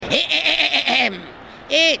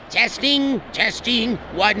Testing.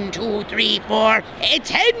 1, 2, 3, 4.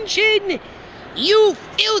 Attention! You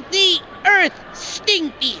filthy earth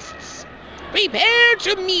stink beasts! Prepare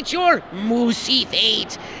to meet your moosey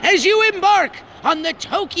fate as you embark on the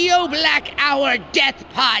Tokyo Black Hour Death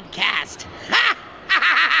Podcast.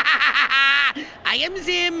 I am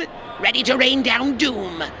Zim, ready to rain down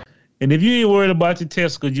doom. And if you ain't worried about your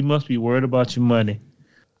testicles, you must be worried about your money.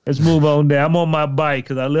 Let's move on down. I'm on my bike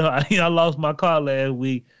because I lost my car last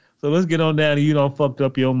week. So let's get on down and you don't fucked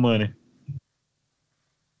up your money.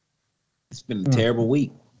 It's been a terrible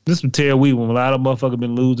week. This is a terrible week when a lot of motherfuckers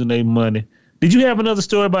been losing their money. Did you have another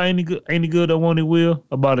story about any good or one it will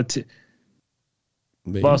about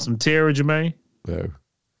about some terror, Jermaine? No.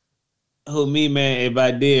 Oh, me, man. If I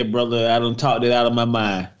did, brother, I done talked it out of my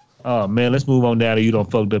mind. Oh, man, let's move on down and you don't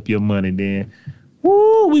fucked up your money then.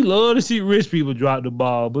 Woo, we love to see rich people drop the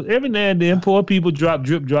ball, but every now and then poor people drop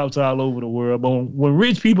drip drops all over the world. But when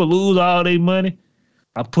rich people lose all their money,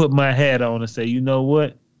 I put my hat on and say, you know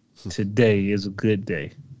what? Today is a good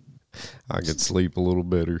day. I could sleep a little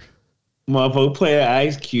better. Motherfucker, play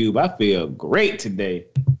Ice Cube. I feel great today.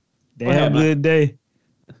 Damn good day.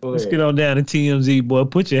 Let's get on down to TMZ, boy.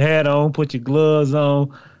 Put your hat on, put your gloves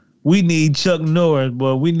on. We need Chuck Norris,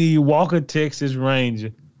 boy. We need Walker, Texas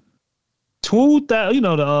Ranger. The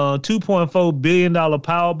 $2.4 billion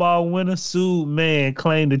Powerball winner sued man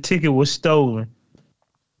claimed the ticket was stolen.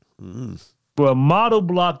 But model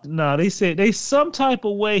blocked. They said they some type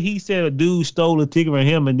of way he said a dude stole a ticket from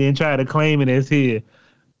him and then tried to claim it as his.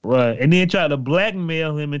 Right. And then tried to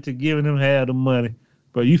blackmail him into giving him half the money.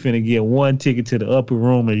 But you finna get one ticket to the upper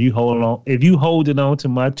room if you holding on to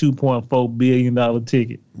my $2.4 billion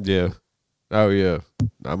ticket. Yeah. Oh yeah.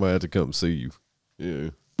 I might have to come see you. Yeah.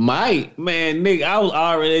 Mike, man, nigga, I was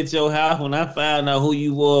already at your house when I found out who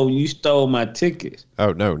you were when you stole my ticket.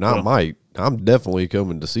 Oh, no, not Mike. I'm definitely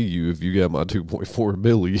coming to see you if you got my $2.4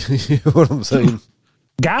 billion. You know what I'm saying?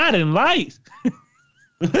 God and lights.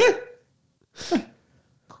 That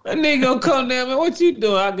nigga gonna come down, man. What you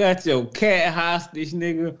doing? I got your cat hostage,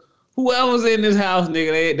 nigga. Whoever's in this house,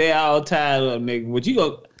 nigga, they all tied up, nigga. But you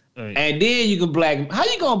go, and then you can how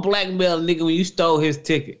you gonna blackmail a nigga when you stole his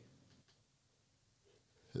ticket?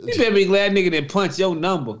 You better be glad nigga didn't punch your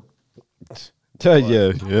number.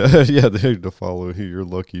 Yeah. There's to follow who your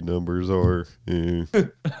lucky numbers are. Yeah.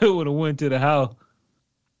 Would have went to the house.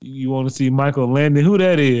 You want to see Michael Landon? Who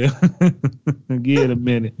that is? Give it a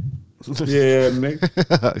minute. Yeah,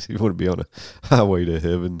 nigga. You want to be on a highway to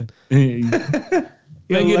heaven. Get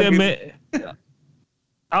that man.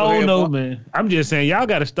 I don't know, man. I'm just saying, y'all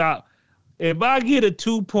got to stop. If I get a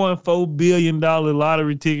 $2.4 billion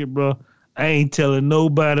lottery ticket, bro, I ain't telling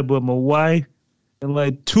nobody but my wife and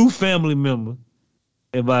like 2 family members.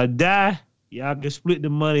 If I die, y'all can split the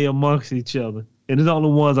money amongst each other. And it's the only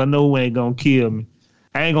ones I know who ain't gonna kill me.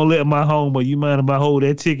 I ain't gonna let my homeboy, you mind if I hold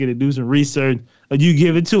that ticket and do some research? Or you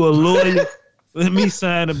give it to a lawyer? Let me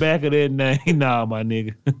sign the back of that name. Nah, my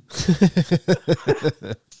nigga.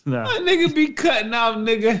 Nah. That nigga be cutting off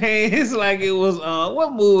nigga hands like it was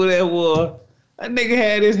what movie that was? That nigga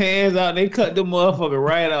had his hands out, they cut the motherfucker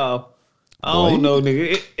right off. I don't know,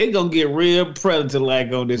 nigga. It gonna get real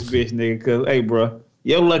predator-like on this bitch, nigga. Cause, hey, bro,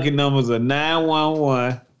 your lucky numbers are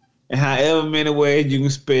 911, and however many ways you can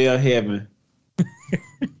spell heaven.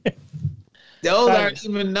 Those aren't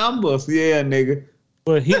even numbers, yeah, nigga.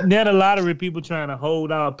 But now the lottery people trying to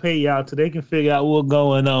hold out payout till they can figure out what's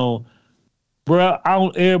going on, bro.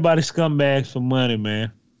 Everybody scumbags for money,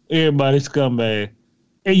 man. Everybody scumbag,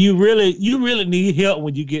 and you really need help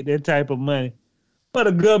when you get that type of money. But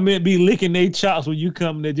the government be licking their chops when you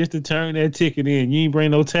come there just to turn that ticket in. You ain't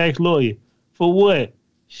bring no tax lawyer. For what?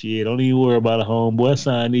 Shit, don't even worry about a homeboy.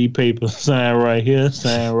 Sign these papers. Sign right here.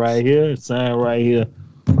 Sign right here. Sign right here.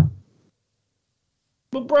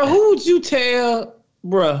 But, bro, who would you tell,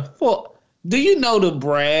 bro, do you know the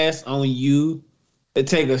brass on you to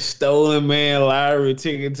take a stolen man lottery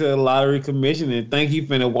ticket to the lottery commission and think you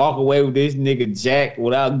finna walk away with this nigga jacked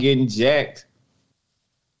without getting jacked?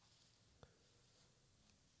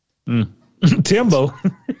 Timbo.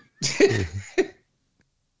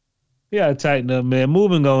 Yeah, tighten up, man.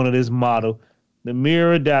 Moving on to this model, the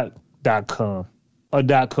mirror.com or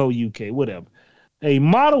 .co.uk, whatever. A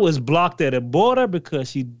model was blocked at a border because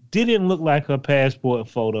she didn't look like her passport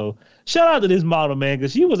photo. Shout out to this model, man,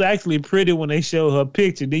 because she was actually pretty when they showed her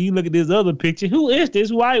picture. Then you look at this other picture. Who is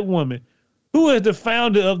this white woman? Who is the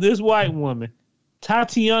founder of this white woman?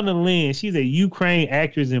 Tatiana Lin. She's a Ukraine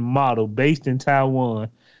actress and model based in Taiwan.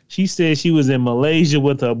 She said she was in Malaysia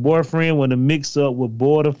with her boyfriend when the mix-up with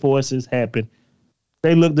border forces happened.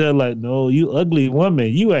 They looked at her like, no, you ugly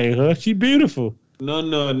woman. You ain't her. She beautiful.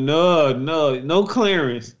 No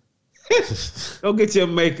clearance. Go get your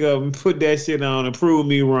makeup and put that shit on and prove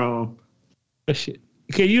me wrong. Shit.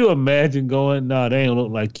 Can you imagine going, nah, they don't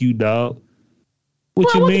look like you, dog.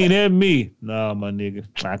 What you mean? That me? Nah, my nigga.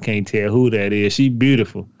 I can't tell who that is. She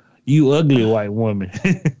beautiful. You ugly white woman.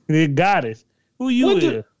 They goddess. Who you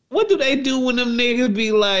is? What do they do when them niggas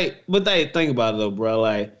be like, but they think about it though, bro.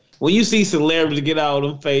 Like, when you see celebrities get all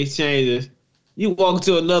them face changes, you walk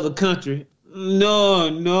to another country. No.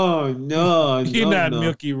 You're not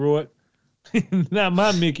Mickey Rourke. Not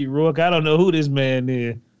my Mickey Rourke. I don't know who this man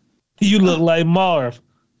is. You look like Marv.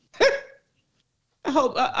 I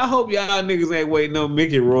hope y'all niggas ain't waiting on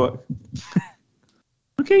Mickey Rourke.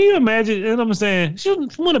 Can you imagine? And I'm saying, she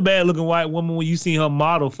wasn't a bad looking white woman when you see her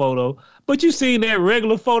model photo, but you seen that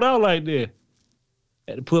regular photo like that.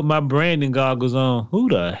 Had to put my branding goggles on. Who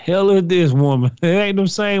the hell is this woman? It ain't them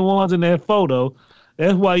same ones in that photo.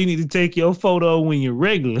 That's why you need to take your photo when you're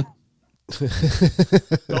regular.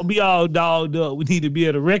 Don't be all dogged up. We need to be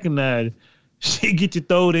able to recognize it. She get you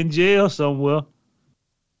thrown in jail somewhere.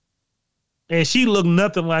 And she looked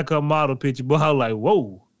nothing like her model picture, but I was like,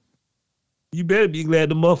 whoa. You better be glad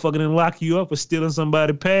the motherfucker didn't lock you up for stealing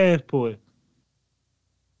somebody's passport.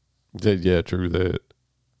 Yeah, true that.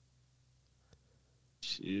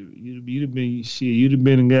 Shit, you'd have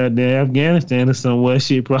been in goddamn Afghanistan or somewhere.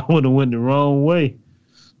 Shit probably would have went the wrong way.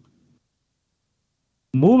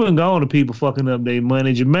 Moving on to people fucking up their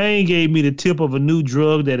money. Jermaine gave me the tip of a new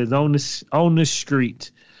drug that is on the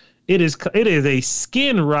street. It is a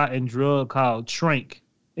skin rotting drug called Trank.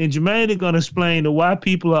 And Jermaine is gonna explain to why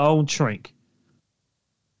people are on Trank.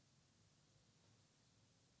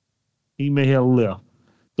 He may have left.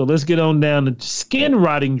 So let's get on down. The skin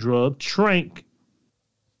rotting drug, Trank,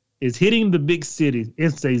 is hitting the big cities.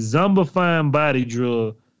 It's a zombifying body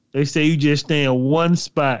drug. They say you just stay in one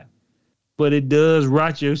spot, but it does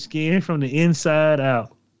rot your skin from the inside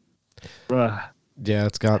out. Bruh. Yeah,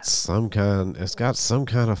 it's got some kind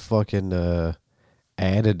of fucking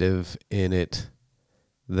additive in it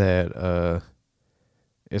that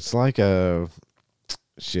it's like it's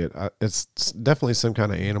definitely some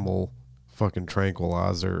kind of animal fucking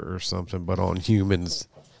tranquilizer or something, but on humans,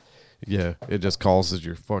 yeah, it just causes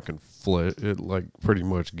your fucking flesh. It like pretty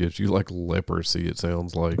much gives you like leprosy. It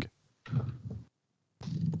sounds like.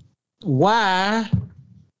 Why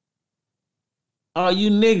are you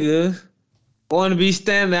niggas going to be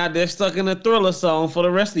standing out there stuck in a Thriller song for the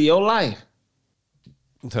rest of your life?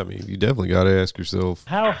 I mean, you definitely got to ask yourself,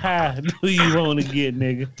 how high do you want to get,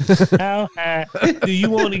 nigga? How high do you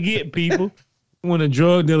want to get, people? When a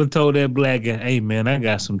drug dealer told that black guy, hey, man, I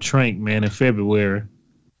got some Trank, man, in February.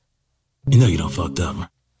 You know you done fucked up, man.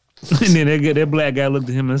 And then that black guy looked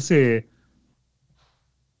at him and said,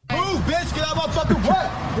 move, bitch, get out my fucking way.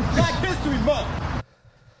 It's Black History Month.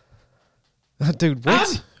 Dude,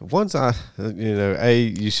 once I, A,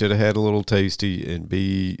 you should have had a little tasty, and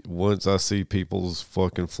B, once I see people's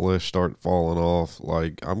fucking flesh start falling off,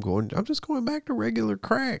 like, I'm just going back to regular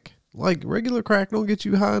crack. Like, regular crack don't get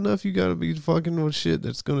you high enough. You gotta be fucking with shit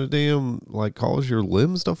that's gonna cause your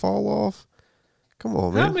limbs to fall off. Come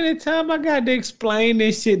on, man. How many times I got to explain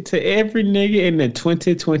this shit to every nigga in the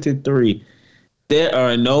 2023? There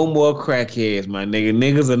are no more crackheads, my nigga.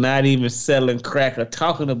 Niggas are not even selling crack or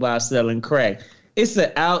talking about selling crack. It's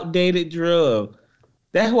an outdated drug.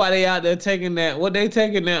 That's why they out there taking that. What they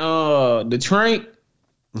taking that? The Trank.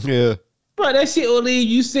 Yeah. Bro, that shit will leave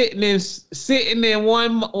you sitting in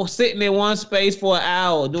one space for an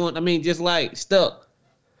hour just like stuck.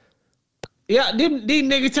 Yeah, these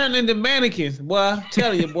niggas turn into mannequins, boy. I'm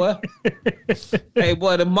telling you, boy. Hey,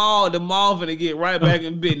 boy, the mall finna get right back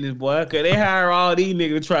in business, boy. Cause they hire all these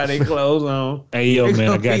niggas to try their clothes on. Hey, yo, man,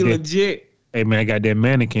 I got that. Legit. Hey, man, I got that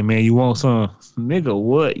mannequin, man. You want some? Nigga,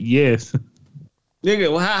 what? Yes.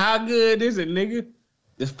 Nigga, well, how good is it, nigga?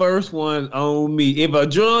 The first one on me. If a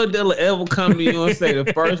drug dealer ever come to you and say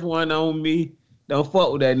the first one on me, don't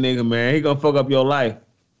fuck with that nigga, man. He gonna fuck up your life.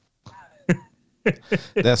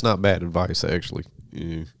 That's not bad advice, actually.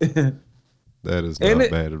 Yeah. That is not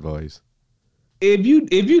bad advice. If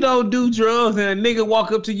you don't do drugs and a nigga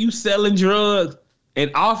walk up to you selling drugs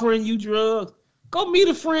and offering you drugs, go meet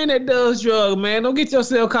a friend that does drugs, man. Don't get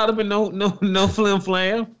yourself caught up in no flim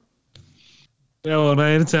flam. Yo,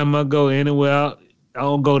 anytime I go anywhere, I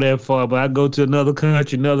don't go that far, but I go to another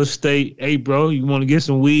country, another state. Hey, bro, you want to get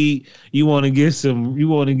some weed? You want to get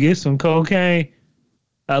some cocaine?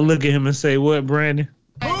 I look at him and say, "What, Brandon?"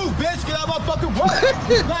 Move, bitch! Get out my fucking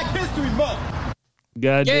way! Black History Month.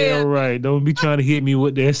 Goddamn right. Don't be trying to hit me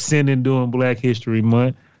with that sinning during Black History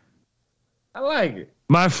Month. I like it.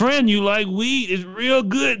 My friend, you like weed? It's real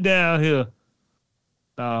good down here.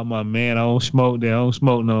 Oh my man, I don't smoke that. I don't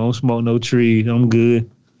smoke no trees. I'm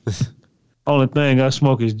good. Only thing I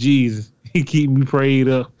smoke is Jesus. He keep me prayed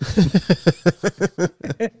up.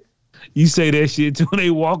 You say that shit till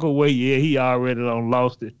they walk away. Yeah, he already done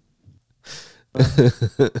lost it.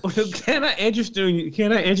 Can I interest you?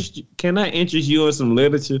 Can I interest you in some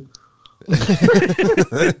literature?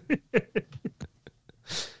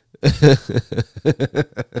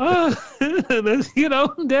 Let's get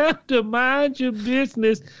on down to mind your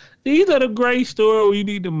business. These are the great stories where you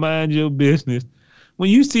need to mind your business. When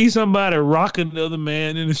you see somebody rocking another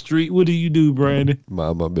man in the street, what do, Brandon?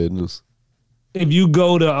 Mind my business. If you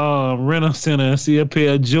go to Rental Center and see a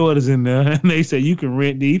pair of Jordans in there, and they say you can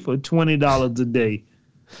rent these for $20 a day.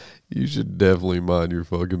 You should definitely mind your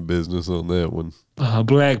fucking business on that one.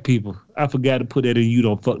 Black people, I forgot to put that in. You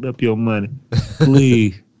don't fucked up your money.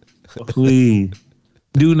 Please, please,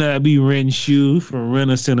 do not be renting shoes from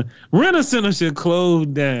Rental Center. Rental Center should close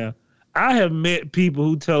down. I have met people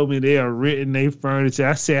who told me they are renting their furniture.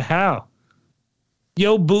 I said, how?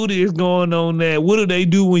 Your booty is going on that. What do they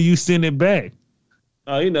do when you send it back?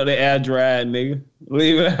 Oh, you know they air dry, nigga.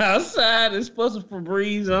 Leave it outside. It's supposed to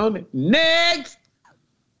Febreze on it. Next.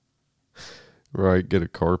 Right, get a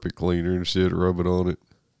carpet cleaner and shit, rub it on it.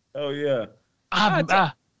 Oh yeah.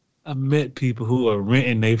 I met people who are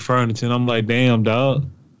renting their furniture, and I'm like, damn, dog.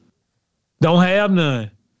 Don't have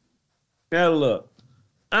none. Now look,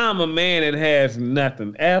 I'm a man that has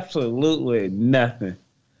nothing, absolutely nothing.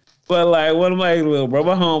 But like one of my little bro,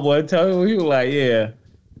 my homeboy told me, he was like, yeah.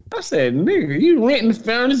 I said, nigga, you renting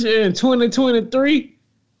furniture in 2023?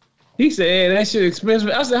 He said, yeah, that shit expensive.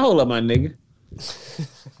 I said, hold up, my nigga.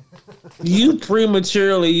 You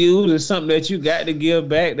prematurely using something that you got to give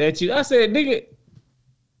back I said, nigga,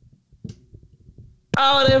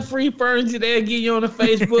 all that free furniture they'll give you on the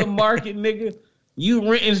Facebook market, nigga.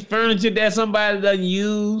 You renting furniture that somebody done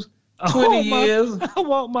used 20 years. I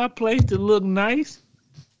want my place to look nice.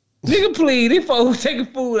 Nigga, please, these folks taking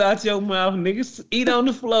food out your mouth, nigga. Eat on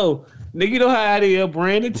the floor. Nigga, you know how it is,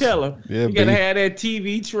 Brandon. Tell her. Yeah, you gotta have that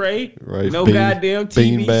TV tray. Right. No goddamn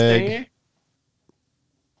TV stand.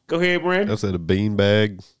 Go ahead, Brandon. I said a bean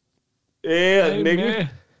bag. Yeah, Hey, nigga. man,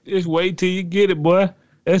 just wait till you get it, boy.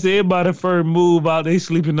 That's everybody first move out. They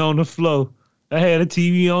sleeping on the floor. I had a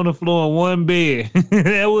TV on the floor and one bed.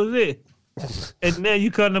 That was it. And now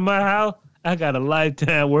you come to my house, I got a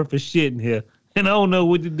lifetime worth of shit in here. And I don't know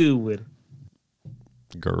what to do with it.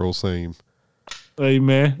 Girl, same. Hey,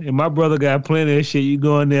 man. And my brother got plenty of shit. You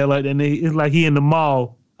go in there like that. It's like he in the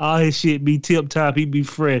mall. All his shit be tip-top. He be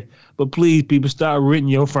fresh. But please, people, start renting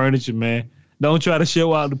your furniture, man. Don't try to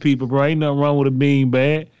show out to people, bro. Ain't nothing wrong with a bean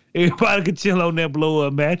bag. Everybody can chill on that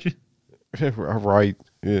blow-up mattress. Right.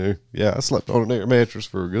 Yeah, I slept on an air mattress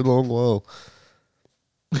for a good long while.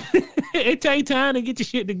 It take time to get your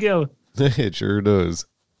shit together. It sure does.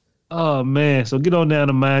 Oh, man. So get on down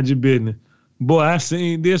and mind your business. Boy, I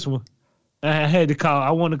seen this one. I had to call.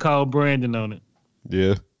 I want to call Brandon on it.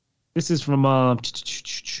 Yeah. This is from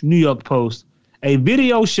New York Post. A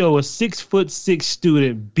video show a 6'6"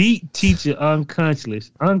 student beat teacher unconscious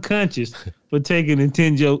for taking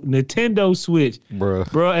Nintendo Switch. Bro,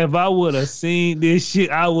 if I would have seen this shit,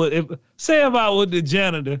 I would. If I was the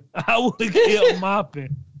janitor, I would have kept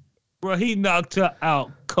mopping. Bro, he knocked her out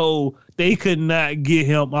cold. They could not get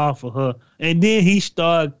him off of her, and then he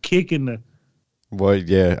started kicking her. Well,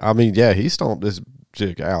 yeah. I mean, yeah, he stomped this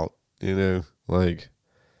chick out. Like.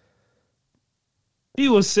 He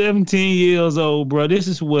was 17 years old, bro. This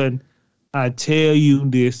is when I tell you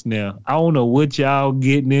this now. I don't know what y'all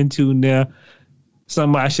getting into now.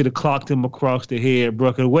 Somebody should have clocked him across the head,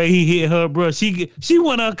 bro. 'Cause the way he hit her, bro, she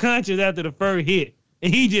went unconscious after the first hit,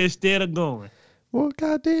 and he just started going. Well,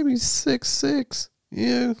 goddamn, he's 6'6".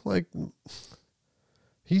 Yeah, like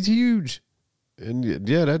he's huge, and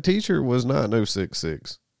yeah, that teacher was not no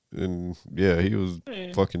 6'6", and yeah, he was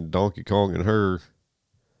fucking Donkey Konging her.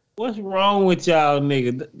 What's wrong with y'all,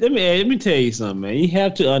 nigga? Let me tell you something, man. You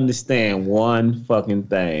have to understand one fucking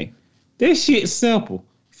thing. This shit's simple.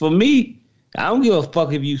 For me, I don't give a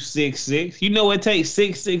fuck if you 6'6". You know what takes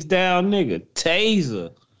 6'6" down, nigga?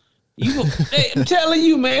 Taser. I'm telling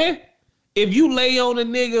you, man. If you lay on a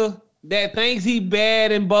nigga that thinks he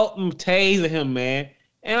bad and taser him, man.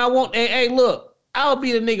 And hey, look. I'll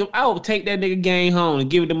be the nigga. I will take that nigga game home and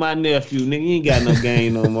give it to my nephew. Nigga, you ain't got no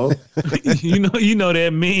game no more. you know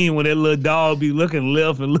that meme when that little dog be looking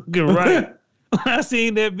left and looking right. I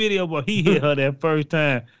seen that video, but he hit her that first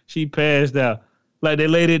time. She passed out. Like that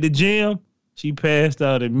lady at the gym, she passed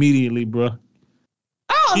out immediately, bro.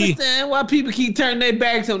 I don't understand why people keep turning their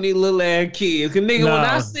backs on these little ass kids. Cause nigga, when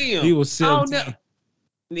I see him, he was 17.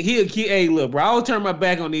 He'll keep, hey, look, bro, I don't turn my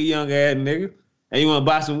back on these young ass nigga. And you want to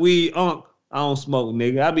buy some weed? I don't smoke,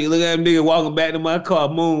 nigga. I be looking at them nigga walking back to my car,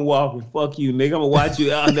 moonwalking. Fuck you, nigga. I'm going to watch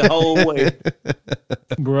you out the whole way.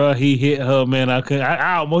 Bruh, he hit her, man.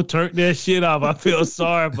 I almost turned that shit off. I feel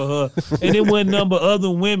sorry for her. And it wasn't none but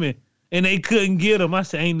other women, and they couldn't get him. I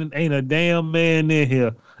said, ain't a damn man in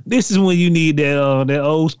here. This is when you need that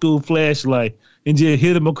old school flashlight and just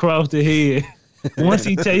hit him across the head. Once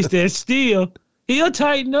he tastes that steel, he'll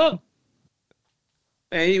tighten up.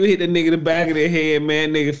 Man, you hit the nigga in the back of the head,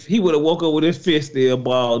 man. Nigga, he would have woke up with his fist still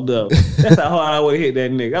balled up. That's how hard I would have hit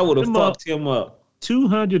that nigga. I would have fucked him up.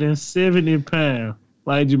 270 pounds.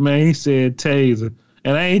 Like Jermaine said, taser.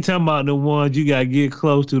 And I ain't talking about the ones you got to get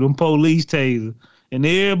close to, them police taser. And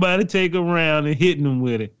everybody take around and hitting them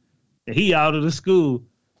with it. And he out of the school.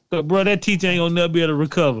 But, bro, that teacher ain't going to never be able to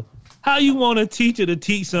recover. How you want a teacher to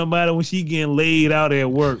teach somebody when she getting laid out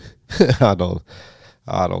at work? I don't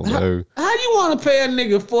know. How you want to pay a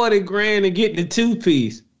nigga $40,000 and get the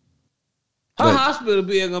 2-piece? Her hospital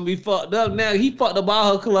bill gonna be fucked up now. He fucked up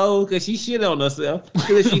all her clothes because she shit on herself.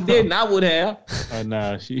 Because if she didn't, I would have.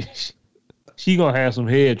 Nah, she gonna have some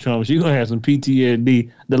head trauma. She gonna have some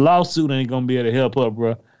PTSD. The lawsuit ain't gonna be able to help her,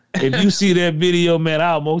 bro. If you see that video, man,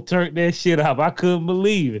 I almost turned that shit off. I couldn't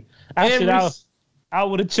believe it. I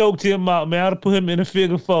would have choked him out, man. I'd have put him in a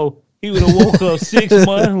figure 4. He would have woke up 6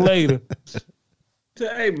 months later.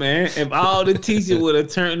 Hey, man, if all the teachers would have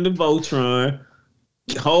turned the Voltron,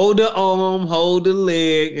 hold the arm, hold the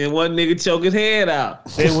leg, and one nigga choke his head out.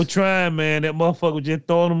 They were trying, man. That motherfucker was just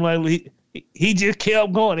throwing him like he just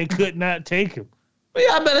kept going. They could not take him. But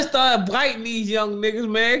y'all better start biting these young niggas,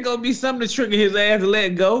 man. It's gonna be something to trigger his ass to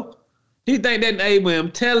let go. He think that, hey, man,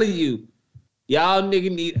 I'm telling you, y'all nigga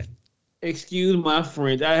need, excuse my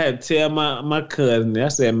French, I had to tell my cousin, I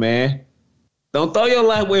said, man, don't throw your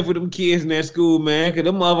life away for them kids in that school, man, because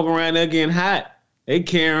them motherfuckers around there getting hot. They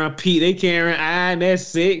carrying Pete, they carrying iron, that's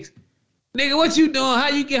 6. Nigga, what you doing? How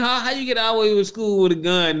you get all the way to school with a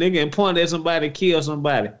gun, nigga, and point at somebody to kill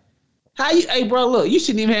somebody? Hey, bro, look, you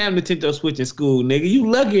shouldn't even have Nintendo Switch in school, nigga. You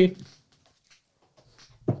lucky.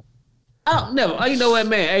 Oh, never. Oh, you know what,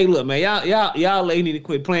 man? Hey, look, man, y'all ladies need to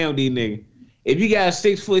quit playing with these niggas. If you got a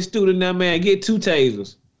 6-foot student now, man, get 2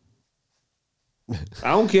 tasers.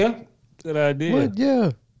 I don't care. Good idea. What?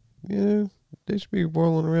 Yeah. Yeah. They should be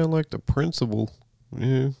whirling around like the principal.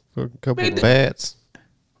 Yeah. For a couple of bats.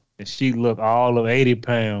 And she looked all of 80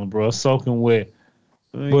 pounds, bro, soaking wet.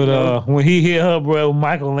 But when he hit her, bro,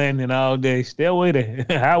 Michael Landon all day, highway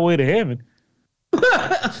to heaven.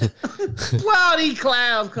 Where all these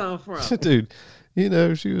clowns come from? Dude, you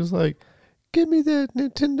know, she was like, give me that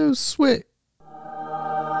Nintendo Switch.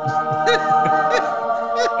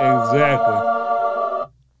 Exactly.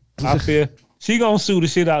 I feel she gonna sue the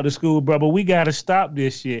shit out of the school, bro, but we gotta stop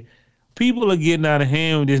this shit. People are getting out of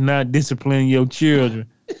hand with this not disciplining your children.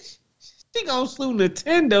 She gonna sue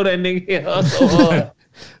Nintendo, that nigga hit her so hard.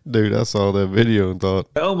 Dude, I saw that video and thought,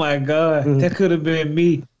 oh my God, that could have been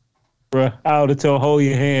me. Bro, I would have told, hold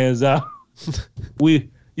your hands out. You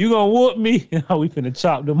gonna whoop me? We finna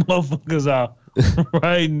chop them motherfuckers out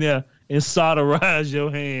right now and solderize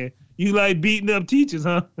your hand. You like beating up teachers,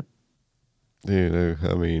 huh? you know,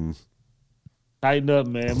 I mean. Tighten up,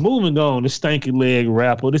 man. Moving on, the Stanky Leg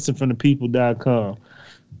Rapper. This is from thepeople.com.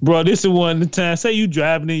 Bro, this is one of the times. Say you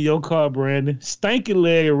driving in your car, Brandon. Stanky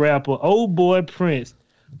Leg Rapper, old boy Prince,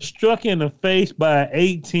 struck in the face by an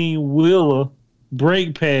 18-wheeler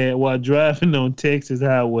brake pad while driving on Texas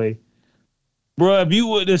highway. Bro, if you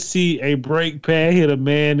were to see a brake pad hit a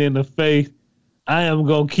man in the face, I am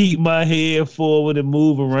going to keep my head forward and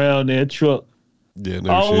move around that truck. Yeah,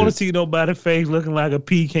 no I don't shit. want to see nobody's face looking like a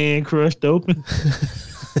pecan crushed open.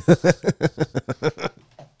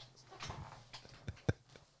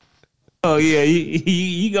 Oh, yeah,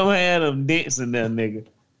 you going to have them dents in there, nigga.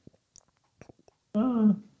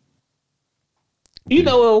 You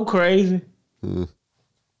know what was crazy?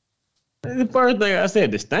 The first thing I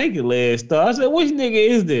said, the Stanky Leg star. I said, which nigga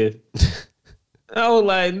is this? I was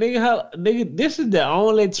like, nigga, this is the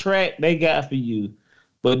only track they got for you.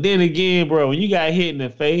 But then again, bro, when you got hit in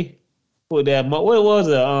the face with that, what was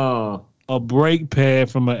it? A brake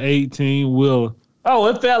pad from an 18-wheeler. Oh,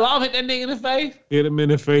 it fell off, hit that nigga in the face? Hit him in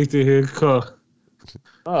the face to his car.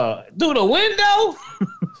 Through the window?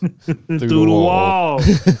 Through the wall.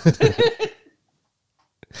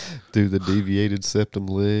 Through the deviated septum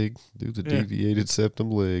leg. Through the deviated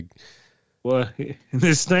septum leg. Well, the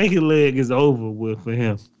Stanky Leg is over with for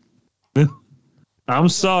him. I'm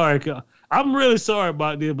sorry. I'm really sorry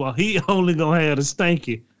about this, but he only gonna have a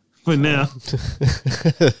Stanky for now.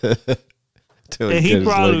 And he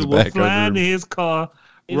probably was flying to his car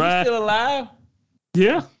Is he still alive?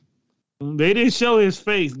 Yeah. They didn't show his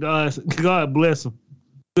face. God bless him.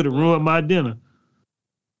 Could have ruined my dinner.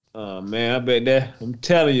 Oh man, I bet that. I'm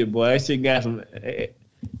telling you, boy, that shit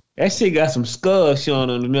got some skulls showing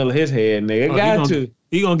on the middle of his head, nigga.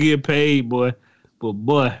 He gonna get paid, boy. But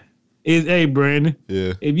boy, hey Brandon.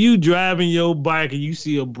 Yeah. If you driving your bike and you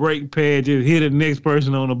see a brake pad just hit the next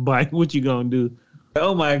person on the bike, what you gonna do?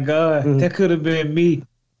 Oh my God, that could have been me.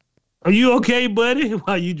 Are you okay, buddy?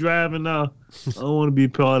 While you driving now, I don't want to be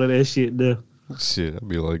part of that shit, though. Shit, I'd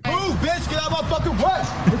be like, Move, bitch, get out my fucking way.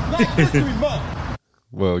 It's Black History Month.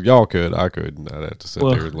 well, y'all could. I couldn't. I'd have to sit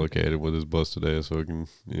there and look at it with his busted ass fucking,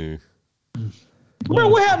 yeah. Bro,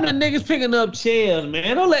 what happened to niggas picking up chairs,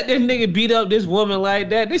 man? Don't let this nigga beat up this woman like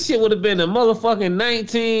that. This shit would have been a motherfucking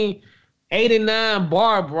 1989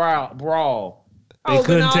 bar brawl. They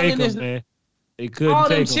couldn't take him, man. They couldn't all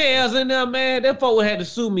take them chairs in there, man. That folk had to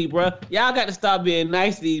sue me, bro. Y'all got to stop being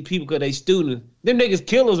nice to these people because they students. Them niggas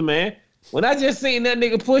killers, man. When I just seen that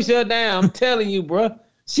nigga push her down, I'm telling you, bro.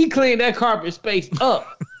 She cleaned that carpet space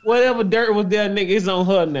up. Whatever dirt was there, nigga, it's on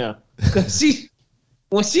her now. Cause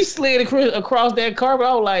when she slid across that carpet,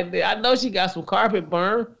 I was like, I know she got some carpet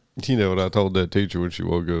burn. You know what I told that teacher when she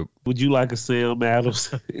woke up? Would you like a sale, madam?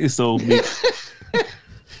 It's on me.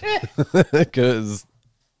 Because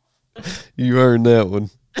you earned that one.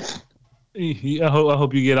 I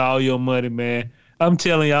hope you get all your money, man. I'm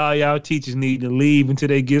telling y'all teachers need to leave until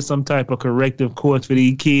they get some type of corrective course for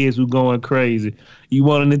these kids who going crazy. You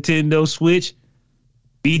want a Nintendo Switch?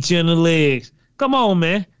 Beat you in the legs. Come on,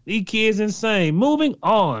 man. These kids insane. Moving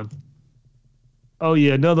on. Oh,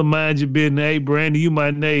 yeah, another mind your business. Hey, Brandy, you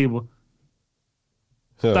my neighbor.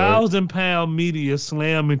 1,000-pound meteor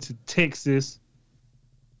slam into Texas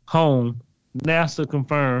home. NASA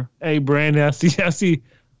confirmed. Hey, Brandy, I see.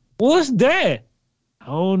 What's that? I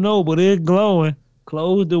don't know, but it's glowing.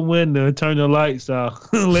 Close the window and turn the lights off.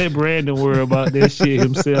 Let Brandon worry about that shit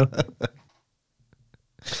himself.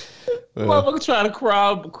 Motherfucker trying to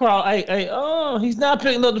crawl. Hey, he's not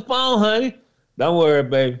picking up the phone, honey. Don't worry,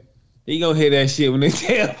 baby. He gonna hear that shit when they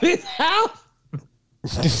tear up his house.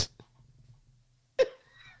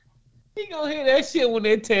 He gonna hear that shit when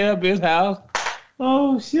they tear up his house.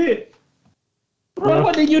 Oh, shit. Bro,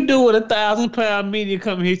 what did you do with a 1,000-pound meteor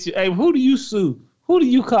come hit you? Hey, who do you sue? Who do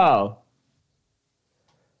you call?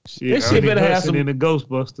 Shit, this shit better have some in the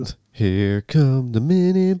Ghostbusters. Here come the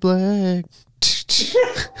Men in Black.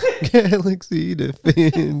 Galaxy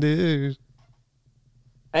Defenders.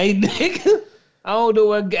 Hey, nigga. I don't know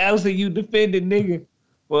what galaxy you defended, nigga.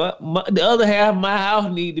 Well, the other half of my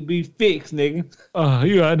house need to be fixed, nigga. Oh,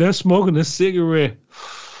 you out there smoking a cigarette.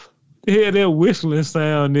 Hear that whistling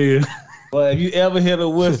sound there. Well, if you ever hear the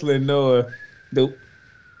whistling noise,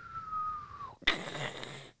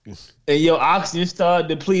 and your oxygen start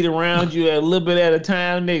deplete around you a little bit at a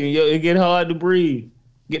time, nigga, it get hard to breathe.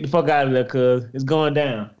 Get the fuck out of there, cuz. It's going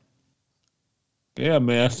down. Yeah,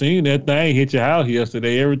 man, I seen that thing hit your house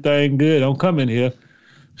yesterday. Everything good. Don't come in here.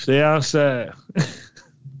 Stay outside.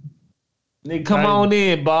 Nigga, come on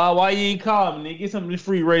in, Bob. Why you ain't calling me, nigga? Get some of this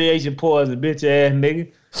free radiation poison, bitch ass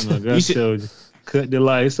nigga. Look, I told you. Cut the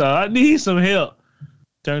lights off. I need some help.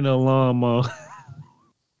 Turn the alarm on.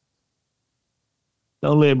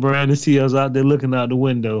 Don't let Brandon see us out there looking out the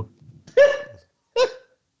window.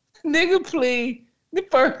 Nigga, please. The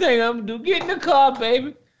first thing I'm gonna do, get in the car,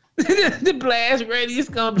 baby. The blast radius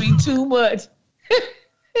gonna be too much.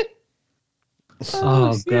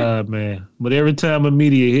 Oh God, man. But every time a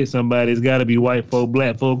meteor hits somebody, it's gotta be white folk,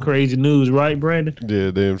 black folk, crazy news, right, Brandon? Yeah,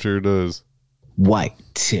 damn sure does. White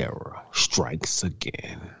terror strikes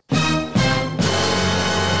again.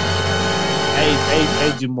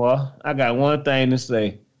 Hey, Jamal, I got one thing to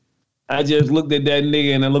say. I just looked at that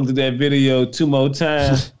nigga and I looked at that video 2 more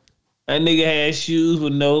times. That nigga had shoes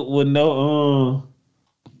with no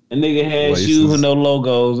that nigga had Laces. shoes with no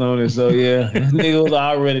logos on it. So yeah, this nigga was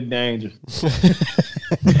already dangerous.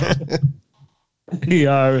 He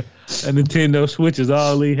already a Nintendo Switch is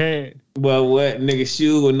all he had. But what, nigga,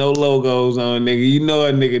 shoes with no logos on, nigga? You know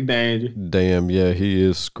a nigga danger. Damn, yeah, he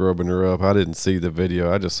is scrubbing her up. I didn't see the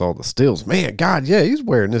video. I just saw the stills. Man, God, yeah, he's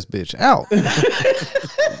wearing this bitch out.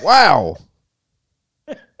 Wow.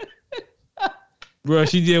 Bro,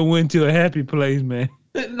 she just went to a happy place, man.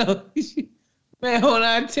 No, man, when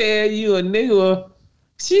I tell you a nigga,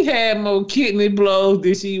 she had more kidney blows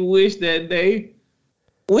than she wished that day.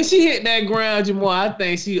 When she hit that ground, Jamal, I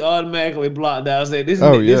think she automatically blocked out. I said, "This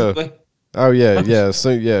Oh, is yeah. this." Oh, yeah.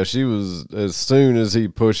 So, yeah, she was, as soon as he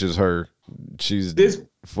pushes her, she's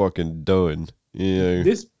fucking done. You know?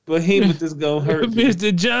 This behemoth is gonna hurt you.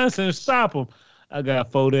 Mr. Johnson, stop him. I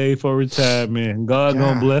got 4 days for retirement. God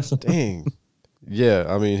gonna bless him. Dang. Yeah,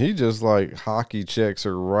 I mean, he just like hockey checks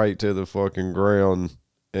her right to the fucking ground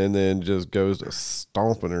and then just goes to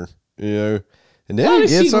stomping her, you know. And then Why he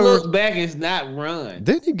does she gets on look back and not run?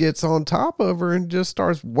 Then he gets on top of her and just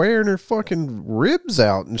starts wearing her fucking ribs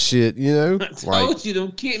out and shit, you know. I told you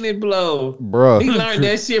them kidney blow. He Bruh, learned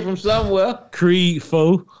that shit from somewhere. Creed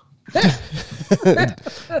 4.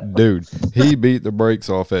 dude, he beat the brakes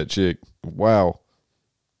off that chick. Wow.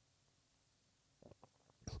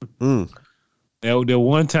 That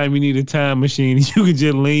one time you need a time machine, you could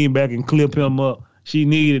just lean back and clip him up. She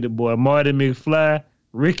needed it, boy. Marty McFly,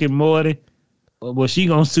 Rick and Morty. Well, she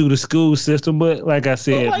gonna sue the school system, but like I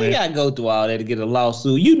said, Why man, you gotta go through all that to get a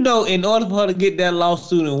lawsuit? You know, in order for her to get that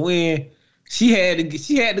lawsuit and win, she had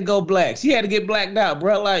to go black. She had to get blacked out,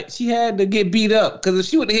 bro. Like she had to get beat up because if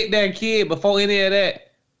she would have hit that kid before any of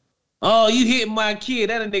that, oh, you hit my kid.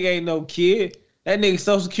 That nigga ain't no kid. That nigga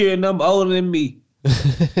social security number older than me.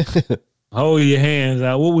 hold your hands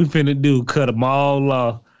out. What we finna do? Cut them all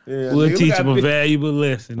off. Yeah, We'll nigga, teach them a valuable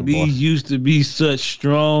lesson. Boy. These used to be such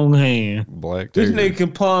strong hands. Black This Tiger. nigga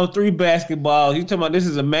can palm 3 basketballs. You talking about this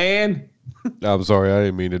is a man? I'm sorry, I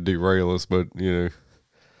didn't mean to derail us, but you know.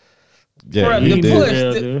 Yeah, Bruh, you the did. push, Yeah,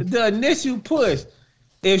 the, dude. the initial push.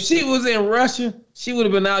 If she was in Russia, she would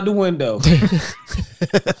have been out the window.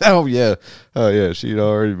 Oh yeah, she'd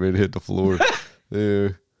already been hit the floor. Yeah.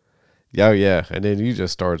 Oh yeah, and then you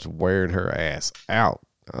just starts wearing her ass out.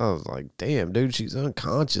 I was like, damn, dude, she's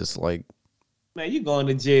unconscious. Like, Man, you going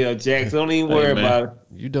to jail, Jax. Don't even worry man. about it.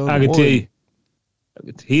 you done I can won. tell you,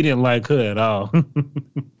 he didn't like her at all.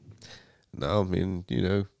 No, I mean, you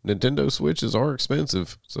know, Nintendo Switches are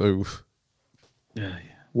expensive, so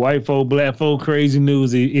White folk, black folk, crazy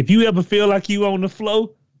news. If you ever feel like you on the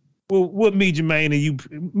flow, well, what me,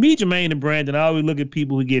 Jermaine, and Brandon, I always look at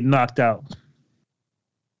people who get knocked out.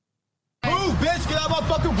 Move, bitch, get out my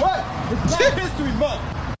fucking way. It's Black History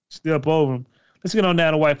Month. Step over them. Let's get on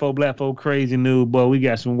down to white folk, black folk, crazy news. Boy, we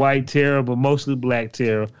got some white terror, but mostly black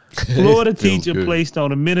terror. Florida Feels teacher good. placed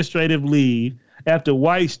on administrative leave after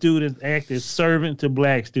white students act as servant to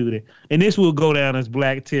black student. And this will go down as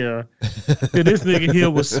black terror. 'Cause this nigga here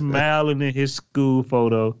was smiling in his school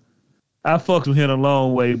photo. I fucked with him a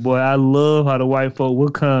long way, boy. I love how the white folk will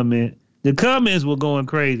comment. The comments were going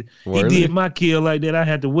crazy. Were He they? did my kid like that. I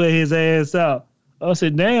had to wear his ass out. I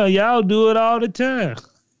said, damn, y'all do it all the time.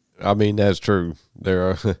 I mean, that's true. There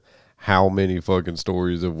are how many fucking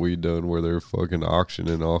stories have we done where they're fucking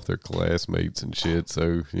auctioning off their classmates and shit?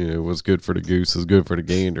 So, you know, what's good for the goose is good for the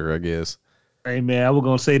gander, I guess. Hey, man, I was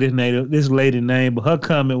going to say this lady name, but her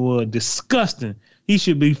comment was disgusting. He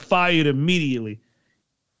should be fired immediately.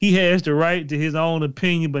 He has the right to his own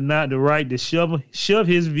opinion, but not the right to shove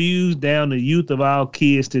his views down the youth of our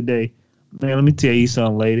kids today. Man, let me tell you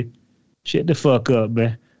something, lady. Shut the fuck up,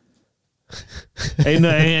 man. Hey,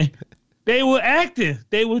 no, they were acting.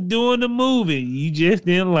 They were doing the movie. You just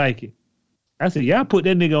didn't like it. I said, y'all put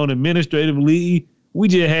that nigga on administrative leave. We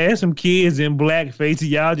just had some kids in blackface, and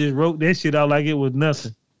y'all just wrote that shit out like it was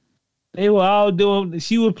nothing. They were all doing.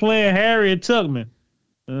 She was playing Harriet Tubman.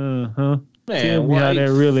 Man, Tell me how why-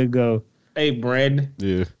 that really go. Hey, Brandon.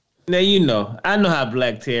 Yeah. Now you know. I know how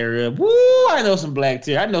black terror is. Woo, I know some black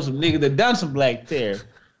terror. I know some niggas that done some black terror.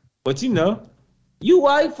 But you know, you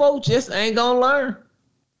white folks just ain't gonna learn.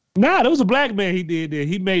 Nah, there was a black man he did that.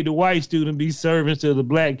 He made the white student be servants to the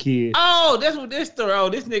black kid. Oh, that's what this story. Oh,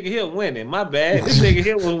 this nigga here winning. My bad. This nigga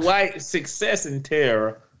here was white success and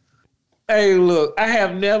terror. Hey, look, I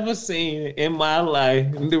have never seen in my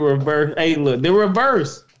life the reverse. Hey, look, the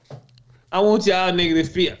reverse. I want y'all niggas to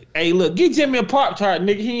feel. Hey, look, get Jimmy a Pop Tart,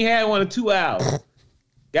 nigga. He ain't had one in 2 hours.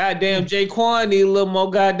 Goddamn, Jaquan need a little more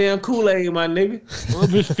goddamn Kool-Aid, my nigga. Rub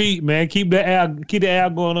his feet, man. Keep the air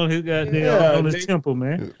going on his goddamn on his nigga. temple,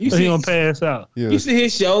 man. You So he see- don't pass out. You know, You see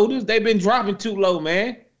his shoulders? They been dropping too low,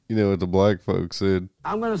 man. you know what the black folks said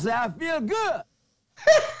I'm gonna say I feel good.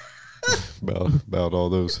 about all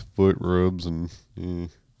those foot rubs and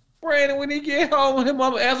Brandon, when he get home, his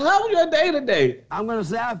mama asked him, how was your day today? I'm gonna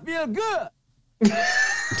say I feel good.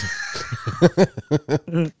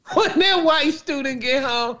 When that white student get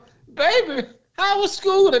home, baby, how was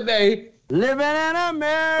school today? Living in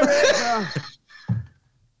America.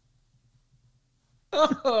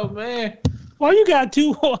 Oh, man. Why you got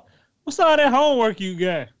two? What's all that homework you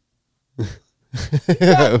got? We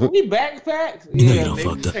backpacks? Yeah,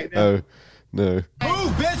 nigga, take that. oh no. Move,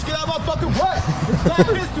 bitch, get out my fucking way. It's Black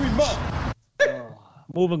History Month.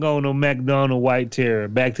 Moving on to McDonald White Terror.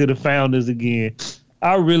 Back to the founders again.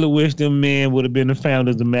 I really wish them men would have been the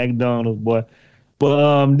founders of McDonald's, boy.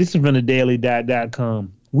 But this is from the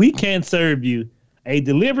dailyDot.com. We can't serve you A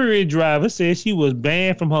delivery driver said she was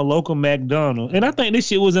banned from her local McDonald's. And I think this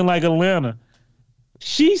shit was in like Atlanta.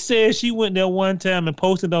 She said she went there one time and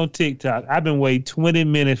posted on TikTok, I've been waiting 20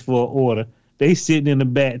 minutes for an order. They sitting in the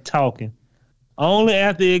back talking. Only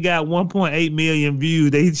after it got 1.8 million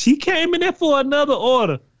views, she came in there for another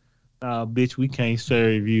order. Nah, bitch, we can't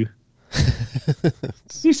serve you.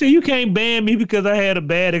 She said, you can't ban me because I had a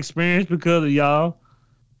bad experience because of y'all.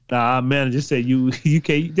 Nah, our manager said you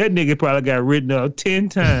can't. That nigga probably got written up 10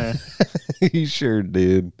 times. He sure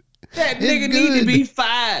did. That nigga need to be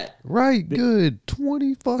fired. Right, good.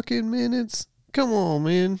 20 fucking minutes. Come on,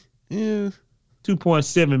 man. Yeah.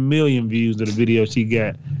 2.7 million views of the video she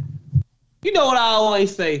got. You know what I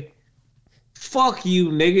always say? Fuck you,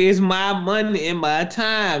 nigga. It's my money and my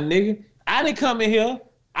time, nigga. I didn't come in here.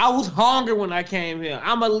 I was hungry when I came here.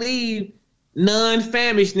 I'ma leave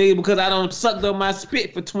non-famished, nigga, because I don't sucked up my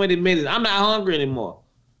spit for 20 minutes. I'm not hungry anymore.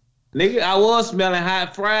 Nigga, I was smelling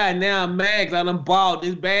hot fried. Now I'm mad because I done balled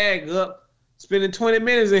this bag up, spending 20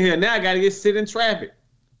 minutes in here. Now I got to sit in traffic.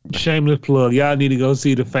 Shameless plug. Y'all need to go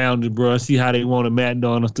see the founders, bro, and see how they want a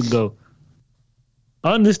McDonald's to go.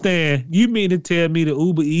 Understand, you mean to tell me the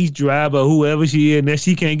Uber Eats driver, whoever she is, that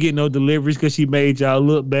she can't get no deliveries because she made y'all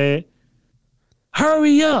look bad?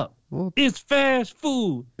 Hurry up. It's fast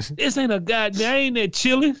food. This ain't a goddamn, ain't that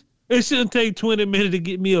Chili's. It shouldn't take 20 minutes to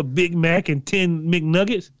get me a Big Mac and 10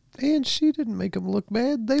 McNuggets. And she didn't make them look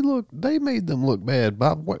bad. They made them look bad.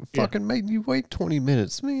 Bob fucking made you wait 20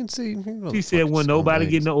 minutes. Man, see. She said when nobody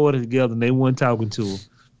getting the order together and they weren't talking to her.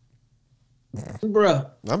 Bruh.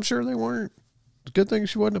 I'm sure they weren't. Good thing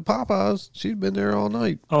she wasn't at Popeyes. She'd been there all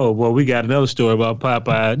night. Oh, well, we got another story about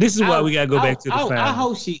Popeye. This is why we got to go back to the family. I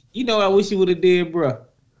hope I wish she would have did, bruh.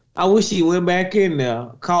 I wish she went back in there,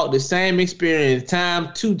 caught the same experience,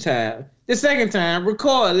 two times. The second time,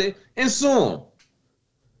 recorded it, and sue him.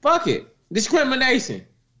 Fuck it. Discrimination.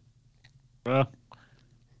 Well,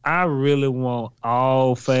 I really want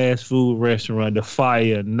all fast food restaurants to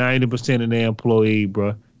fire 90% of their employees,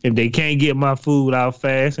 bro. If they can't get my food out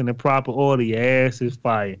fast in the proper order, your ass is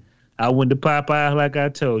fired. I went to Popeyes like I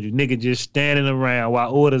told you. Nigga just standing around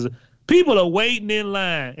while orders. People are waiting in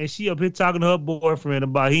line, and she up here talking to her boyfriend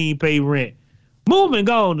about he ain't pay rent. Moving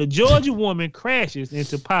on, the Georgia woman crashes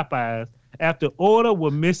into Popeyes after order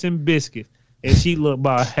with missing biscuits, and she looked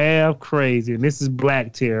about half crazy. And this is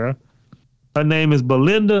Black Terror. Her name is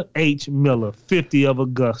Belinda H. Miller, 50 of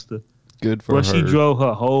Augusta. Good for her. She drove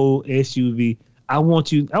her whole SUV. And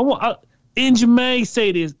Jermaine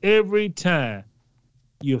say this every time.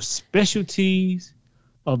 Your specialties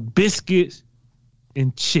are biscuits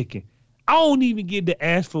and chicken. I don't even get to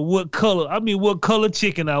ask for what color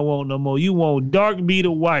chicken I want no more. You want dark meat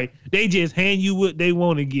or white. They just hand you what they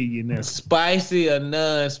want to give you now. Spicy or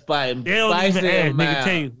non-spicy. They don't even ask. Nigga,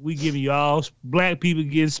 tell you, we giving you all. Black people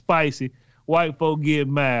get spicy. White folk get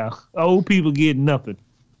mild. Old people get nothing.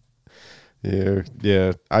 Yeah.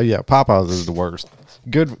 Popeyes is the worst.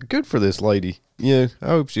 Good for this lady. Yeah, I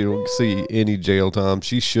hope she don't see any jail time.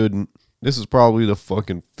 She shouldn't. This is probably the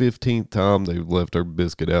fucking 15th time they've left her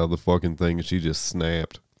biscuit out of the fucking thing and she just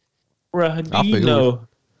snapped. Bruh, do you know,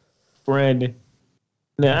 Brandon?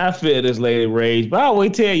 Now, I feel this lady rage, but I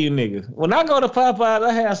always tell you, nigga, when I go to Popeyes,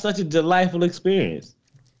 I have such a delightful experience.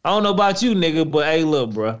 I don't know about you, nigga, but hey,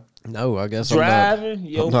 look, bruh. No, I guess driving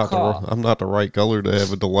your car. I'm not the right color to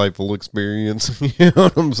have a delightful experience. You know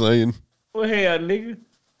what I'm saying? Well, hell, nigga,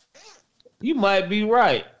 you might be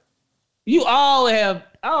right. You all have.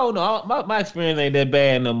 I don't know. My experience ain't that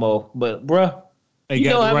bad no more. But, bruh, they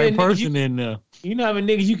got the right person in there. You know how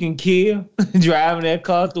many niggas you can kill driving that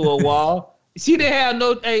car through a wall? She didn't have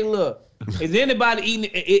no. Hey, look, is anybody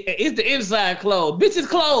eating? It's the inside closed. Bitch, it's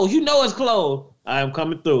closed. You know it's closed. I am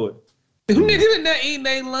coming through it. Them niggas in there eating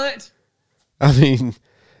their lunch. I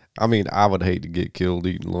mean, I would hate to get killed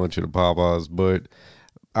eating lunch at a Popeyes, but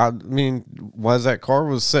I mean, as that car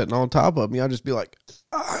was sitting on top of me, I'd just be like,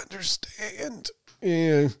 I understand.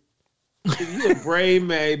 Yeah. You a brave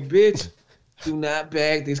man, bitch. Do not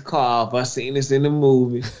back this car off. I seen this in the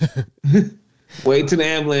movie. Wait till the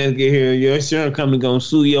ambulance get here. Your insurance company gonna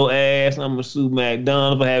sue your ass. I'm gonna sue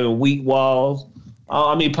McDonald's for having weak walls.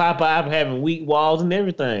 Popeye for having weak walls and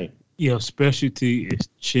everything. Your specialty is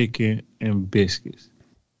chicken and biscuits.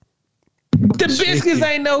 The biscuits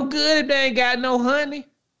ain't no good if they ain't got no honey.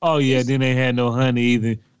 Oh, yeah, then they had no honey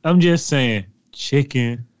either. I'm just saying,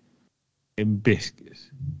 chicken and biscuits.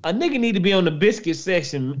 A nigga need to be on the biscuit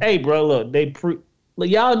section. Hey, bro, look, look,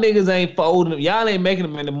 y'all niggas ain't folding them. Y'all ain't making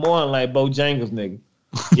them in the morning like Bojangles, nigga.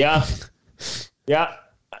 Y'all,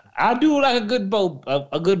 I do like a good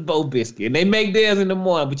Bo biscuit, and they make theirs in the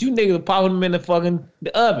morning. But you niggas are popping them in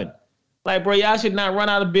the oven. Like, bro, y'all should not run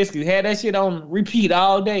out of biscuits. Had that shit on repeat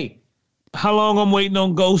all day. How long I'm waiting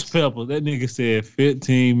on ghost pepper? That nigga said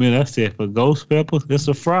 15 minutes. I said, for ghost peppers? That's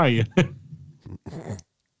a fryer.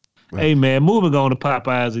 Hey, man, moving on to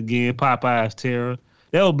Popeyes again. Popeyes terror.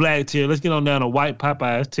 That was black terror. Let's get on down to white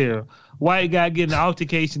Popeyes terror. White guy getting an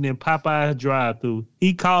altercation in Popeyes drive-thru.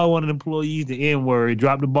 He called one of the employees the N-word.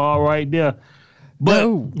 Dropped the ball right there.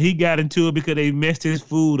 But he got into it because they messed his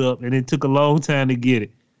food up, and it took a long time to get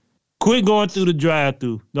it. Quit going through the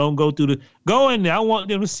drive-thru. Don't go through go in there. I want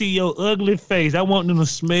them to see your ugly face. I want them to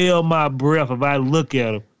smell my breath if I look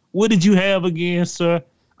at them. What did you have again, sir?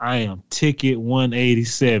 I am ticket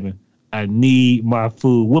 187. I need my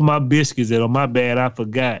food. What my biscuits at? Oh, my bad, I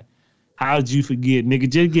forgot. How'd you forget, nigga?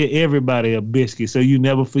 Just get everybody a biscuit so you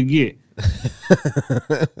never forget.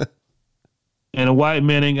 And a white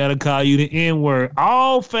man ain't got to call you the N-word.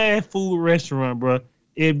 All fast food restaurant, bro.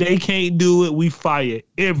 If they can't do it, we fire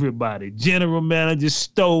everybody. General manager,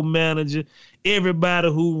 store manager,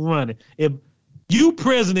 everybody who run it. If you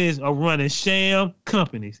presidents are running sham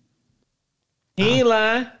companies, he ain't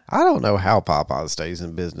lying. I don't know how Popeye stays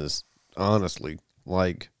in business, honestly.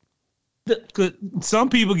 Like, cause some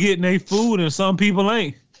people getting their food and some people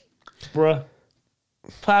ain't. Bruh,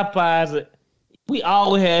 Popeyes, we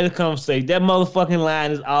always had a conversation. That motherfucking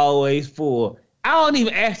line is always full. I don't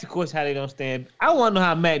even ask the question how they don't stand. I want to know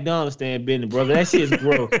how McDonald's stand business, brother. That shit's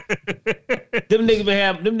gross. Them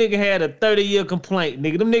niggas had a 30-year complaint,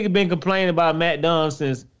 nigga. Them niggas been complaining about McDonald's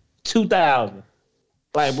since 2000.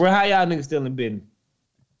 Like, bro, how y'all niggas still in business?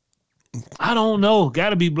 I don't know. Got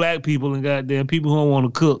to be black people and goddamn people who don't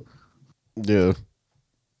want to cook. Yeah.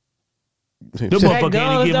 Them motherfucker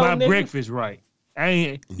can't even get my nigga? breakfast right.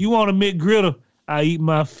 You want a McGriddle? I eat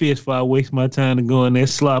my fish before I waste my time to go in that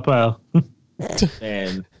slop house.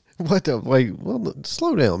 And What the wait? Well,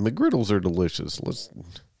 slow down. McGriddles are delicious.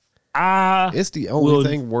 It's the only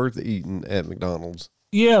thing worth eating at McDonald's.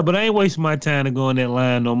 Yeah, but I ain't wasting my time to go in that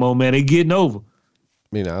line no more, man. They getting over. I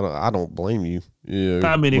mean, I don't blame you. Yeah.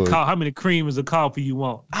 How many creamers of coffee you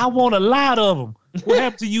want? I want a lot of them. What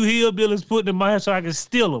happened to you hillbillies putting in my house so I can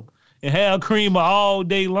steal them and have creamer all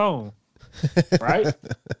day long? Right?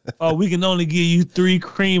 Oh, we can only give you 3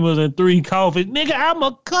 creamers and 3 coffees. Nigga, I'm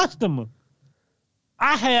a customer.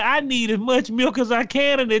 I need as much milk as I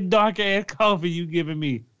can in that dark ass coffee you giving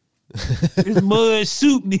me. This mud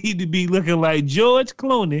soup need to be looking like George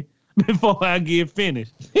Clooney before I get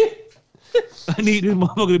finished. I need this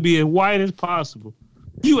motherfucker to be as white as possible.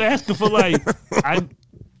 You asking for like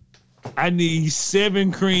I need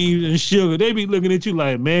 7 creams and sugar. They be looking at you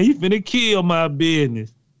like, man, you finna kill my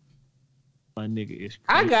business. My nigga is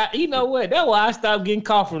crazy. you know what? That's why I stopped getting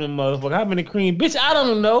coffee from them motherfucker. How many cream? Bitch, I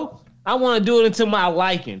don't know. I want to do it until my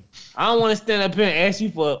liking. I don't want to stand up here and ask you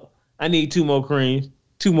for, I need 2 more creams,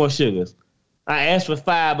 2 more sugars. I asked for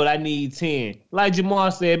 5, but I need 10. Like Jamal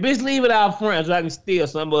said, bitch, leave it out front so I can steal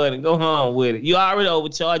somebody and go home with it. You already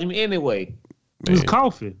overcharging me anyway. It's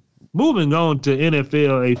coffee. Moving on to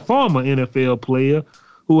NFL, a former NFL player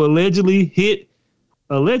who allegedly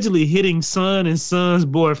hitting son and son's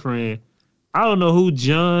boyfriend. I don't know who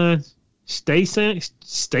John Stasiak?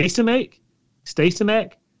 Stasiak?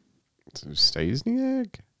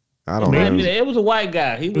 I don't know. It was a white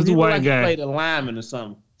guy. He was a white like guy. He played a lineman or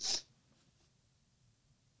something.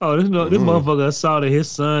 Oh, this motherfucker assaulted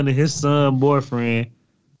his son and his son boyfriend.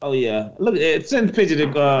 Oh yeah, look, send the picture to.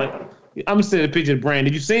 I'm gonna send a picture to Brand.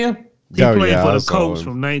 Did you see him? He played for the Colts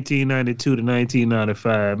from 1992 to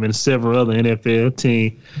 1995 and several other NFL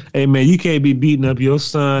teams. Hey, man, you can't be beating up your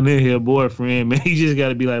son and your boyfriend, man. You just got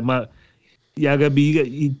to be like,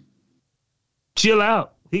 you chill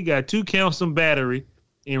out. He got 2 counts of battery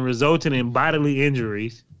and resulting in bodily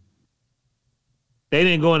injuries. They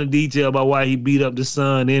didn't go into detail about why he beat up the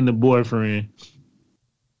son and the boyfriend.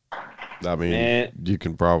 I mean, you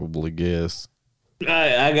can probably guess.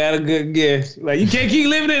 I got a good guess. Like, you can't keep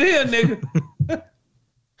living in here, nigga.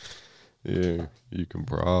 Yeah, you can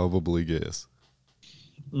probably guess.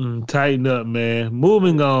 Tighten up, man.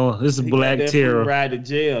 Moving on. This is Black Terror. Ride to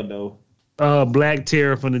jail, though. Black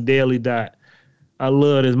Terror from the Daily Dot. I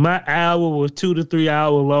love this. My hour was 2 to 3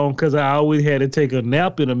 hours long because I always had to take a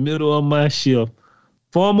nap in the middle of my shift.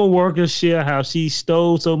 Former workers share how she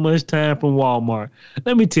stole so much time from Walmart.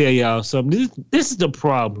 Let me tell y'all something. This is the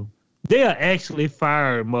problem. They are actually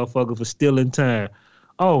firing motherfucker for stealing time.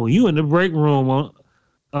 Oh, you in the break room on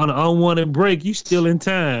an unwanted break. You still in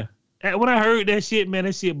time. When I heard that shit, man,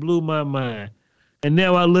 that shit blew my mind. And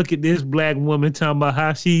now I look at this black woman talking about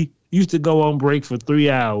how she used to go on break for 3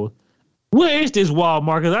 hours. Where is this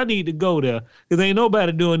Walmart? Because I need to go there. Because ain't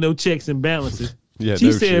nobody doing no checks and balances. Yeah, She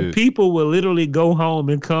no said shit. people will literally go home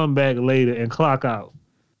and come back later and clock out.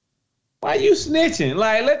 Why you snitching?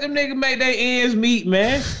 Like, let them niggas make their ends meet,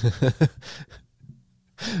 man.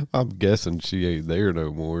 I'm guessing she ain't there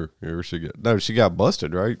no more. Or she got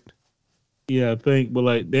busted, right? Yeah, I think, but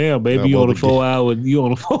like, damn, baby, Yeah, you well, on a the 4 hour, you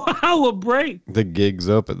on a 4 hour break. The gig's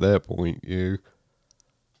up at that point, yeah.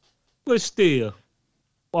 But still,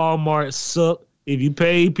 Walmart suck. If you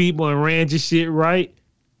paid people and ran your shit right,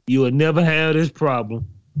 you would never have this problem.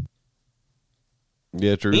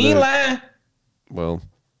 Yeah, true. He ain't that. lying. Well,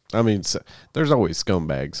 I mean, there's always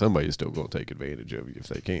scumbags. Somebody's still gonna take advantage of you if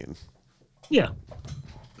they can. Yeah.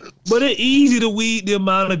 But it's easy to weed them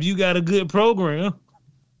out if you got a good program.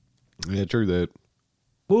 Yeah, true that.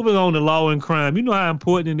 Moving on to law and crime. You know how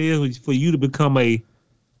important it is for you to become a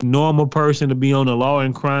normal person to be on the law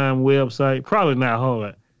and crime website? Probably not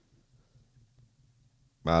hard.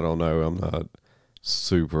 I don't know. I'm not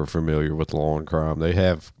super familiar with law and crime. They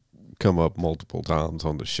have come up multiple times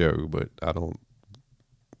on the show, but I don't.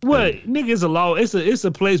 Well, nigga, it's a law. It's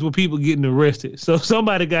a place where people getting arrested. So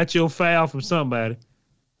somebody got your file from somebody.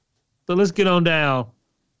 So let's get on down.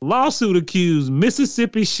 Lawsuit accused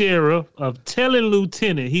Mississippi sheriff of telling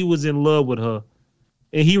lieutenant he was in love with her,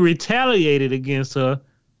 and he retaliated against her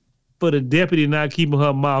for the deputy not keeping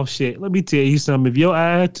her mouth shut. Let me tell you something. If your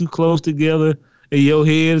eyes too close together and your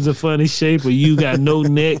head is a funny shape, or you got no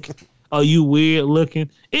neck, or you weird looking,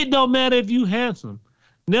 it don't matter if you handsome.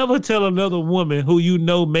 Never tell another woman who you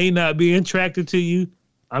know may not be attracted to you,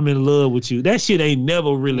 I'm in love with you. That shit ain't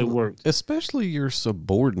never really worked. Especially your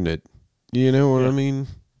subordinate. You know what I mean?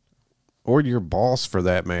 Or your boss, for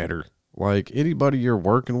that matter. Like anybody you're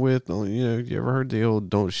working with. You know, you ever heard the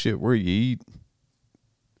old "don't shit where you eat"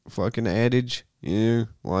 fucking adage? Yeah,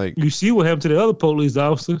 like You see what happened to the other police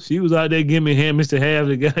officer? She was out there giving hammers to have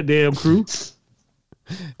the goddamn crew.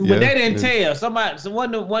 But they didn't tell. Somebody, so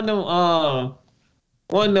one of them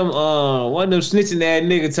snitching ass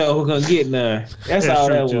nigga told who gonna get none. That's all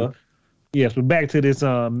true, that too. was. Yes, but back to this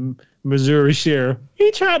Missouri sheriff.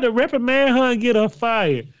 He tried to reprimand her and get her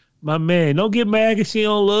fired. My man, don't get mad because she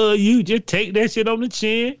don't love you. Just take that shit on the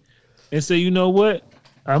chin and say, you know what?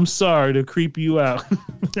 I'm sorry to creep you out.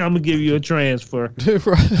 I'm gonna give you a transfer. I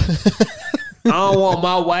don't want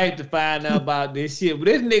my wife to find out about this shit, but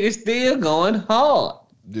this nigga still going hard.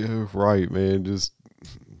 Yeah, right, man. Just,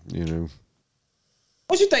 you know.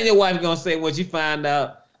 What you think your wife gonna say when she find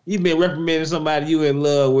out you been reprimanding somebody you in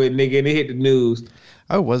love with, nigga, and it hit the news?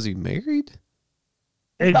 Oh, was he married?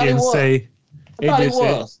 It thought he didn't was. say. I thought he just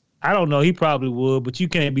said- was. I don't know. He probably would, but you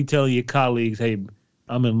can't be telling your colleagues, hey,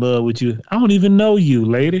 I'm in love with you. I don't even know you,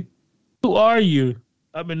 lady. Who are you?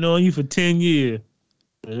 I've been knowing you for 10 years.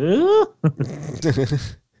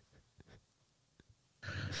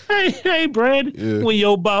 Hey, Brad. Yeah. When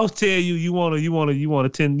your boss tell you you want a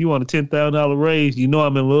 $10,000 raise, you know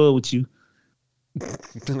I'm in love with you.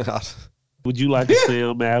 Would you like to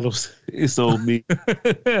sell metals? It's on me.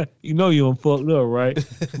 You know you done fucked up, right?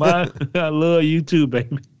 I love you too,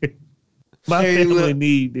 baby. My Hey, family look.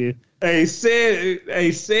 need this. Hey,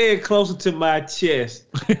 say it closer to my chest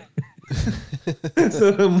so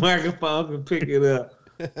the microphone can pick it up.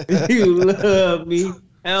 You love me.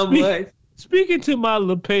 How much? Speaking to my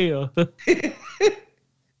lapel.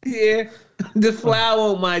 Yeah. The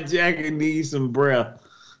flower on my jacket needs some breath.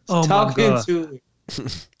 Oh, my Talking God. to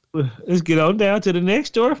it. Let's get on down to the next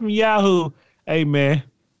story from Yahoo. Hey, man.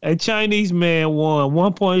 A Chinese man won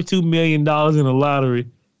 $1.2 million in a lottery.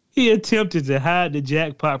 He attempted to hide the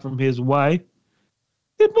jackpot from his wife.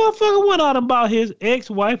 This motherfucker went out and bought his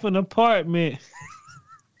ex-wife an apartment.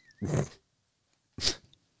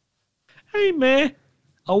 Hey, man.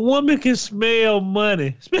 A woman can smell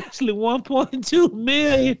money, especially 1.2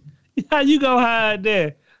 million. How you gonna hide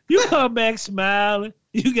that? You come back smiling.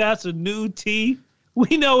 You got some new teeth.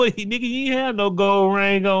 We know it, nigga. You ain't had no gold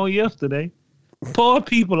ring on yesterday. Poor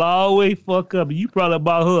people always fuck up. You probably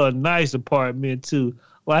bought her a nice apartment too,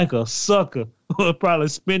 like a sucker. Probably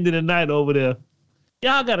spending the night over there.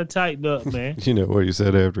 Y'all gotta tighten up, man. You know what he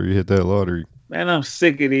said after he hit that lottery? Man, I'm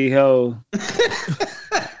sick of these hoes.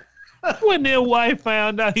 When their wife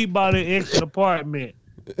found out he bought an extra apartment.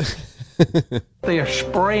 They are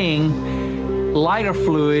spraying lighter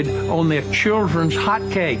fluid on their children's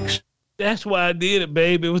hotcakes. That's why I did it,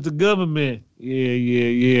 baby. It was the government.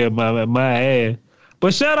 Yeah, my ass.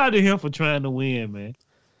 But shout out to him for trying to win, man.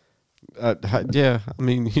 Yeah, I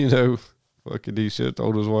mean, you know, fucking he should have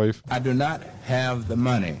told his wife. I do not have the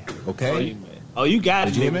money, okay? Oh, you got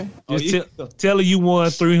it, Jimmy? Jimmy. Just tell her you won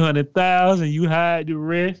 $300,000, you hide the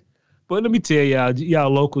rest. But let me tell y'all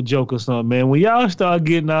local joke or something, man. When y'all start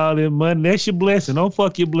getting all that money, that's your blessing. Don't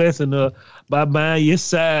fuck your blessing up by buying your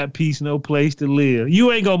side piece no place to live.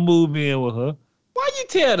 You ain't gonna move in with her. Why you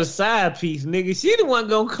tell the side piece, nigga? She the one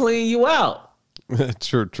gonna clean you out.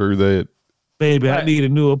 True that. Baby, Right. I need a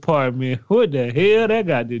new apartment. What the hell that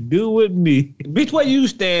got to do with me? Bitch, where you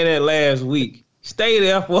staying at last week? Stay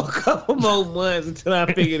there for a couple more months until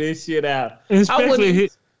I figure this shit out. Especially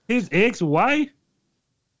his ex-wife.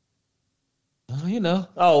 You know.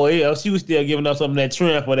 Oh, yeah, she was still giving us some of that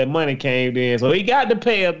trim for that money came in. So he got to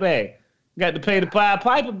pay her back. Got to pay the Pied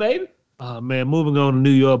Piper, baby. Oh, man, moving on to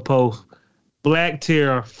New York Post. Black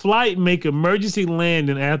Terror. Flight make emergency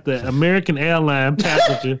landing after American airline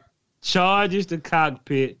passenger charges the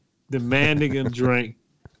cockpit demanding a drink.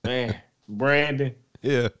 Man, Brandon.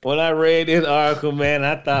 Yeah. When I read this article, man,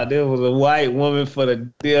 I thought there was a white woman for the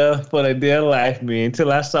dear life, man,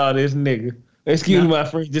 until I saw this nigga. Excuse me, my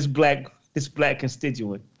friend, this black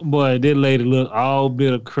constituent. Boy, that lady look all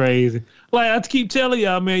bit of crazy. Like I keep telling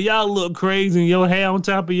y'all, man, y'all look crazy and your hair on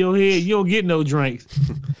top of your head. You don't get no drinks.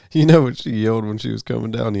 You know what she yelled when she was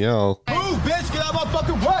coming down the aisle? Move, bitch, get out my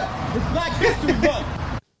fucking way. It's Black History Month.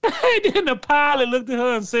 And then the pilot looked at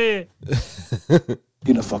her and said,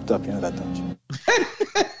 You done fucked up, you know that, don't you?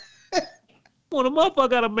 well, the motherfucker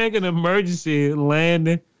got to make an emergency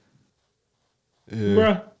landing. Yeah.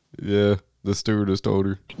 Bruh. Yeah. The stewardess told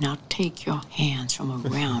her. Now take your hands from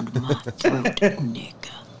around my throat, nigga.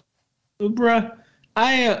 Bruh,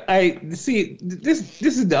 I see this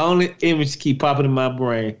is the only image keep popping in my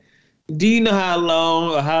brain. Do you know how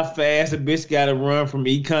long or how fast a bitch gotta run from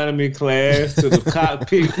economy class to the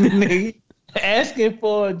cockpit, nigga? Asking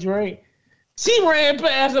for a drink. She ran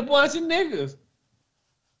past a bunch of niggas.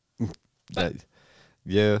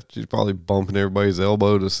 Yeah, she's probably bumping everybody's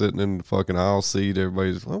elbow to sitting in the fucking aisle seat.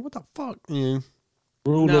 Everybody's like, what the fuck? Yeah.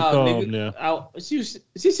 Rule No, of thumb nigga, now. she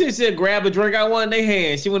should have said grab a drink. I want in their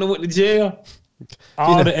hand. She wouldn't have went to jail.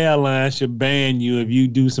 All the airlines should ban you if you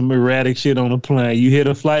do some erratic shit on a plane. You hit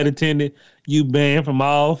a flight attendant, you banned from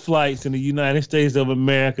all flights in the United States of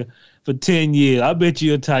America for 10 years. I bet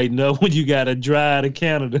you'll tighten up when you got to drive to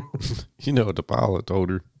Canada. You know what the pilot told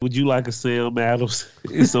her. Would you like a sale battles?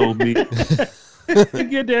 It's on me.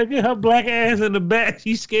 Get her black ass in the back.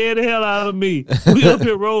 She scared the hell out of me. We up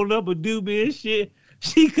here rolling up a doobie and shit.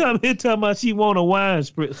 She come here talking about she want a wine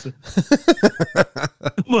spritzer.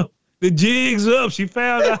 The jig's up. She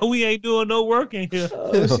found out we ain't doing no work in here.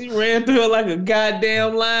 She ran through it like a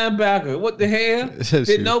goddamn linebacker. What the hell?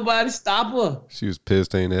 Did nobody stop her? She was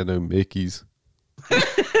pissed ain't had no Mickeys.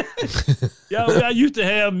 Y'all used to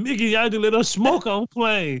have Mickey. Y'all used to let us smoke on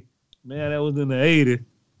plane. Man, that was in the 80s.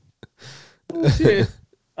 Oh, shit.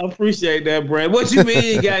 I appreciate that, Brad. What you mean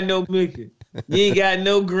you ain't got no Mickey? You ain't got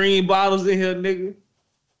no green bottles in here, nigga?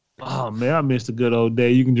 Oh, man, I miss the good old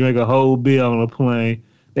day. You can drink a whole beer on a plane.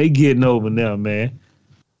 They getting over now, man.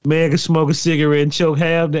 Man can smoke a cigarette and choke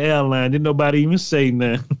half the airline. Didn't nobody even say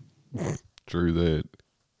nothing. True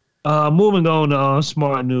that. Moving on to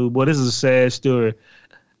Smart News. Boy, this is a sad story.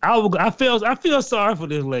 I feel sorry for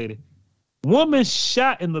this lady. Woman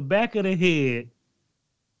shot in the back of the head,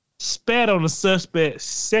 spat on the suspect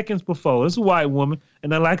seconds before. It's a white woman,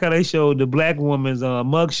 and I like how they showed the black woman's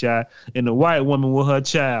mugshot and the white woman with her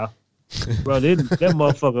child. Bro, that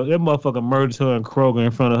motherfucker murdered her in Kroger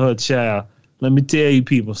in front of her child. Let me tell you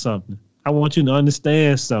people something. I want you to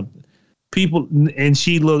understand something. People, and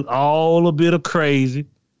she looked all a bit of crazy.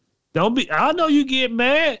 I know you get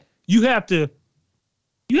mad. You have to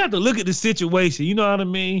look at the situation. You know what I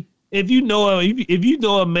mean? If you know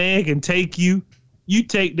a man can take you, you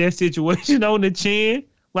take that situation on the chin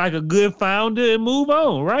like a good founder and move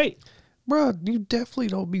on, right? Bro, you definitely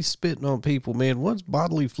don't be spitting on people, man. Once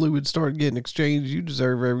bodily fluids start getting exchanged, you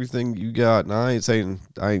deserve everything you got. And I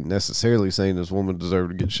ain't necessarily saying this woman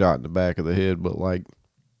deserved to get shot in the back of the head, but like,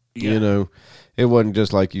 you know, it wasn't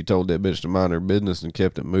just like you told that bitch to mind her business and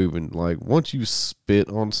kept it moving. Like, once you spit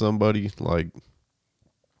on somebody, like,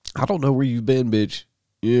 I don't know where you've been, bitch.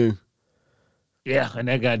 Yeah. Yeah, and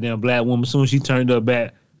that goddamn black woman, as soon as she turned her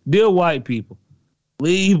back, dear white people,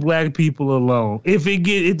 leave black people alone. If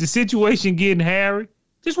the situation getting hairy,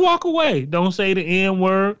 just walk away. Don't say the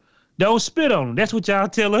N-word. Don't spit on them. That's what y'all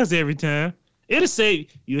tell us every time. It'll say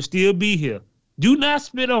you'll still be here. Do not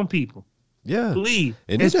spit on people. Yeah. Leave.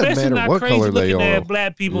 And it doesn't especially matter not what crazy color they looking are. at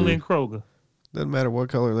black people in Kroger. Doesn't matter what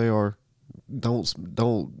color they are.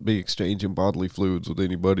 Don't be exchanging bodily fluids with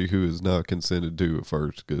anybody who is not consented to at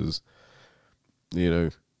first, because, you know,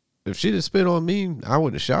 if she'd have spit on me, I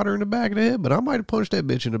would have shot her in the back of the head, but I might have punched that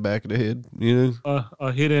bitch in the back of the head, you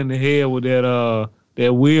know? Hit her in the head with that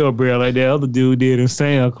that wheelbarrow like that other dude did in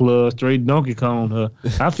Sand Club, straight Donkey Kong her.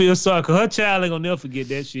 I feel sorry, because her child ain't gonna never forget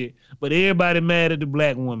that shit. But everybody mad at the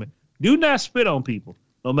black woman. Do not spit on people.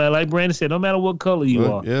 No matter, like Brandon said, no matter what color you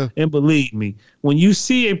are. Yeah. And believe me, when you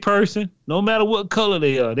see a person, no matter what color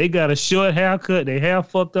they are, they got a short haircut, they hair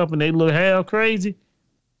fucked up, and they look half crazy.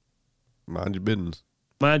 Mind your business.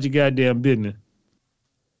 Mind your goddamn business.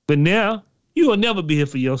 But now, you will never be here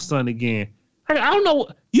for your son again. I don't know.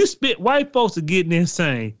 You spit, white folks are getting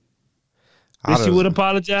insane. She would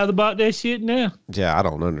apologize about that shit now. Yeah, I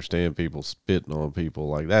don't understand people spitting on people.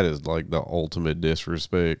 Like, that is like the ultimate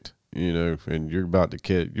disrespect. You know, and you're about to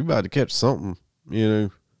catch something, you know.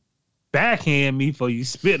 Backhand me for you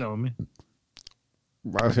spit on me.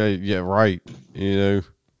 Okay, yeah, right. You know.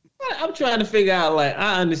 I'm trying to figure out, like,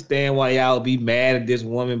 I understand why y'all be mad at this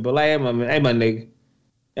woman, but like, hey my nigga,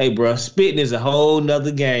 hey bro, spitting is a whole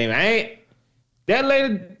nother game. That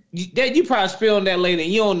lady, that you probably spit on that lady,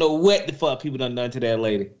 and you don't know what the fuck people done to that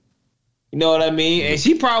lady. You know what I mean? And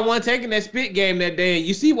she probably wasn't taking that spit game that day, and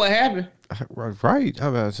you see what happened. Right. I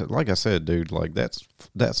mean, like I said, dude, like that's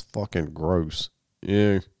fucking gross.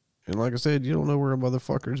 Yeah. And like I said, you don't know where a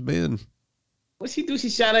motherfucker's been. What she do? She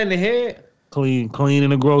shot her in the head? Clean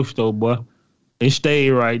in the grocery store, boy. It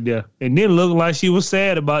stayed right there. And then looked like she was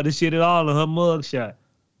sad about this shit at all in her mug shot.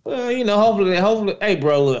 Well, you know, hopefully, hey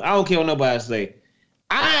bro, look, I don't care what nobody say.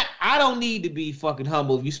 I don't need to be fucking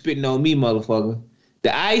humble if you spitting on me, motherfucker.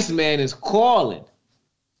 The Iceman is calling.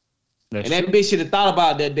 That's and that true. Bitch should have thought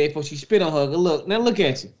about that day before she spit on her. Look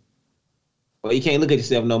at you. Well, you can't look at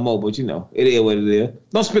yourself no more, but you know, it is what it is.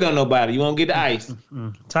 Don't spit on nobody. You won't get the ice.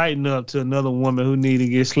 Tighten up to another woman who need to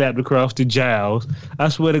get slapped across the jowls. I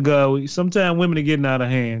swear to God, sometimes women are getting out of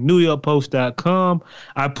hand. NewYorkPost.com.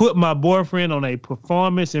 I put my boyfriend on a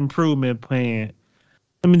performance improvement plan.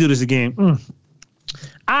 Let me do this again.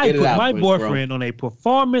 I put my boyfriend on a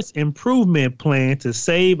performance improvement plan to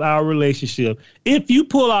save our relationship. If you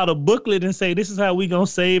pull out a booklet and say, this is how we going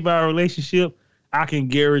to save our relationship, I can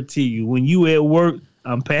guarantee you, when you at work,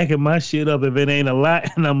 I'm packing my shit up if it ain't a lot,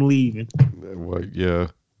 and I'm leaving. Well, yeah,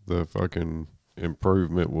 the fucking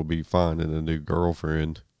improvement will be finding a new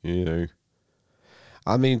girlfriend, you know.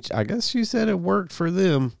 I mean, I guess she said it worked for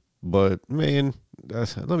them, but, man,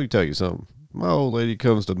 let me tell you something. My old lady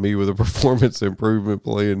comes to me with a performance improvement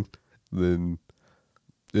plan, then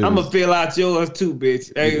I'm gonna fill out yours too,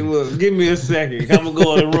 bitch. Hey, look, give me a second. I'm gonna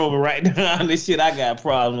go in the room and write down this shit I got a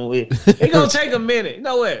problem with. It's gonna take a minute. You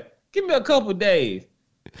know what? Give me a couple days.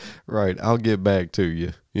 Right, I'll get back to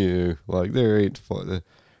you. You know, like there ain't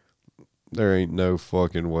no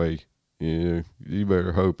fucking way. You know, you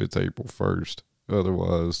better hope it's April 1st.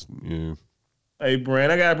 Otherwise, you know. Hey,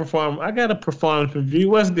 Brand, I got a performance review.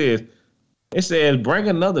 What's this? It says, bring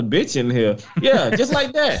another bitch in here. Yeah, just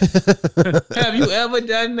like that. Have you ever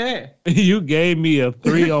done that? You gave me a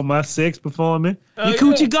 3 on my sex performance. You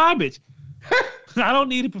coochie garbage. I don't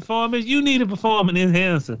need a performance. You need a performance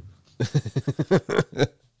enhancer.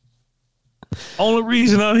 Only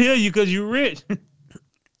reason I'm here you because you're rich.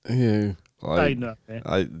 Yeah. Like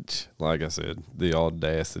I said, the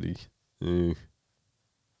audacity. Yeah.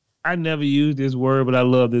 I never used this word, but I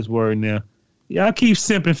love this word now. Y'all keep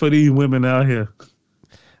simping for these women out here.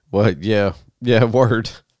 What? Yeah, word.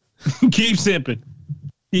 Keep simping,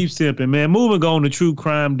 man. Moving on to True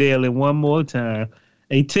Crime Daily one more time.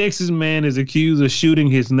 A Texas man is accused of shooting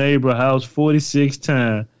his neighbor house 46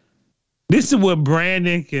 times. This is what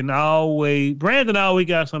Brandon always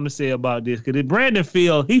got something to say about this, because Brandon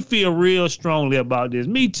feel real strongly about this.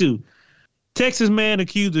 Me too. Texas man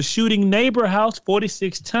accused of shooting neighbor house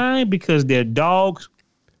 46 times because their dogs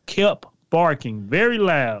kept barking very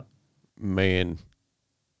loud. Man,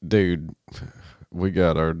 dude, we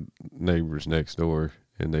got our neighbors next door,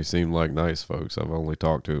 and they seem like nice folks. I've only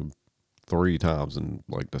talked to them 3 times in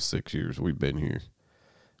like the 6 years we've been here.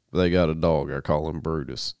 But they got a dog. I call him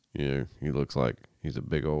Brutus. You know, he looks like he's a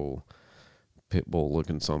big old pit bull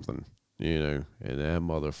looking something, you know, and that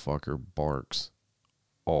motherfucker barks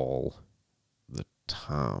all the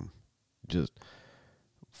time. Just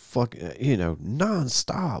fucking, you know,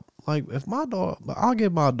 nonstop. Like, if my dog, I'll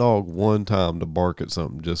give my dog one time to bark at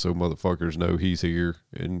something just so motherfuckers know he's here.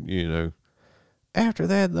 And, you know, after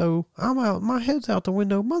that, though, I'm out, my head's out the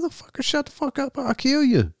window. Motherfucker, shut the fuck up. I'll kill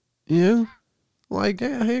you. You know? Like, I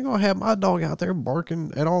ain't gonna have my dog out there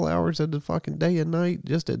barking at all hours of the fucking day and night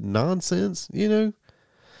just at nonsense, you know?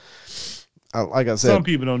 Like I said, some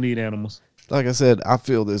people don't need animals. Like I said, I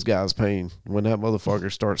feel this guy's pain when that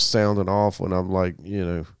motherfucker starts sounding off when I'm like, you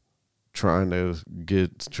know, trying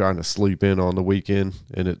to sleep in on the weekend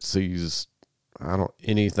and it sees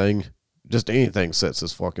anything just anything sets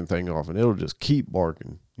this fucking thing off, and it'll just keep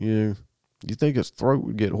barking. You know, you think its throat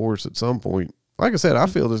would get hoarse at some point. Like I said, I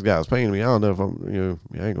feel this guy's paying me. I don't know if I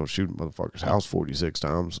ain't gonna shoot a motherfucker's house 46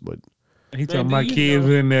 times, but he talking my kids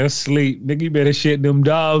in there asleep. Nigga, you better shut them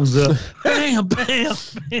dogs up. Bam, bam,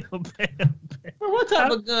 bam, bam, bam. What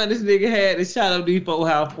type of gun this nigga had that shot up these folks'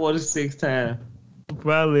 house 46 times?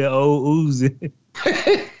 Probably an old Uzi.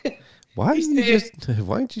 Why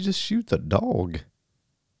didn't you just shoot the dog?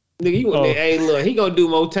 Nigga, hey, look, he gonna do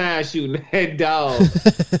more time shooting that dog.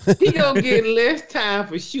 He gonna get less time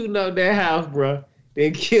for shooting up that house, bro,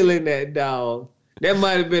 than killing that dog. That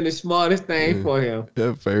might have been the smartest thing for him.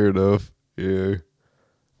 Yeah, fair enough. Yeah.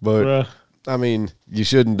 But, Bruh. I mean, you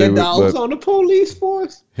shouldn't do it. That dog was on the police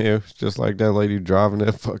force. Yeah, just like that lady driving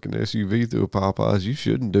that fucking SUV through a Popeyes. You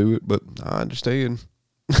shouldn't do it, but I understand.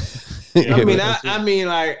 I mean,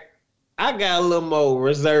 like, I got a little more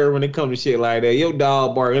reserve when it comes to shit like that. Your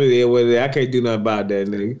dog barking there, I can't do nothing about that,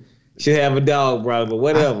 nigga. Should have a dog, brother, but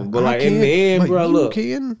whatever. But like in the end, bro, look.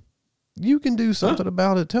 You can do something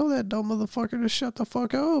about it. Tell that dumb motherfucker to shut the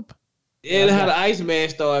fuck up. Yeah, how the Iceman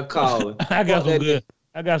started calling. I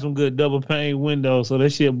got some good double pane windows, so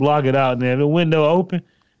that shit block it out. Now if the window open,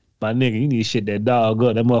 my nigga, you need to shit that dog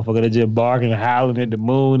up. That motherfucker that just barking and howling at the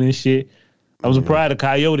moon and shit. I'm surprised the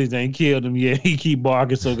coyotes ain't killed him yet. He keep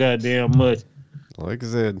barking so goddamn much. Like I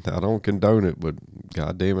said, I don't condone it, but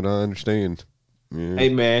goddamn it, I understand. Yeah. Hey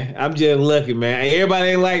man, I'm just lucky, man. Everybody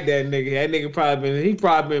ain't like that nigga. That nigga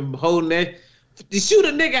probably been holding that. To shoot a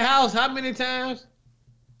nigga house how many times?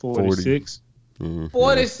 46.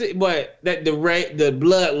 46, but that the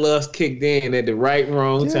bloodlust kicked in at the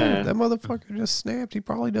wrong time. That motherfucker just snapped. He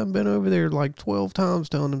probably done been over there like 12 times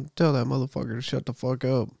tell that motherfucker to shut the fuck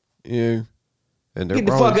up. Yeah. And get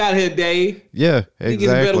the fuck out of here, Dave. Yeah, exactly. He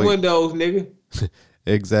gets better windows, nigga.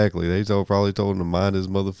 Exactly. They probably told him to mind his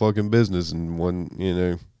motherfucking business. And one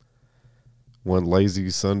lazy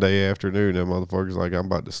Sunday afternoon, that motherfucker's like, I'm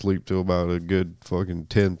about to sleep till about a good fucking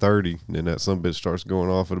 10:30. And then that sumbitch starts going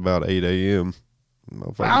off at about 8 a.m.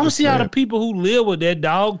 I don't see how the people who live with that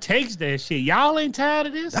dog takes that shit. Y'all ain't tired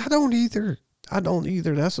of this? I don't either.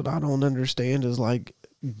 That's what I don't understand is like,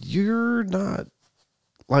 you're not,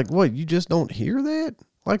 like what, you just don't hear that?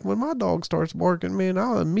 Like when my dog starts barking, man,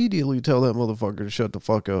 I'll immediately tell that motherfucker to shut the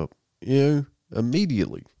fuck up.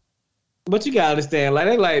 Immediately. But you gotta understand, like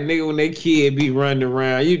they like nigga when they kid be running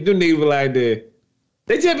around. You do niggas be like that.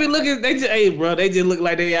 They just be looking. Hey, bro, they just look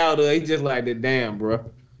like they out there. They just like that, damn, bro.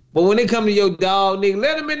 But when they come to your dog, nigga,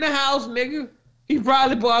 let him in the house, nigga. He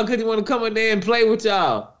probably barking because he want to come in there and play with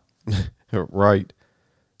y'all. Right.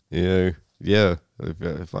 Yeah.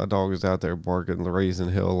 If my dog is out there barking, raising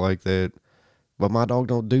hell like that. But my dog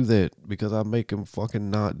don't do that because I make him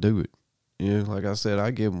fucking not do it. Like I said,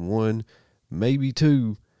 I give him one, maybe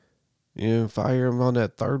two. If I hear him on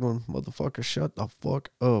that third one, motherfucker, shut the fuck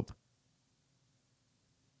up.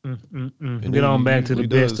 Get on back to the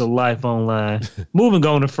best of life online. Moving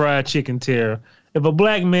on to fried chicken terror. If a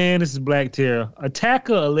black man, this is black terror,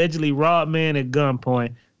 attacker allegedly robbed man at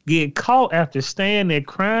gunpoint, get caught after staying at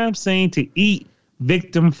crime scene to eat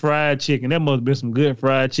victim fried chicken. That must have been some good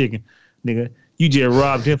fried chicken, nigga. You just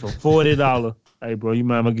robbed him for $40. Hey, bro, you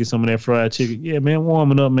might get some of that fried chicken. Yeah, man,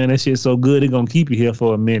 warming up, man. That shit's so good, it's going to keep you here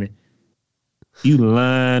for a minute. You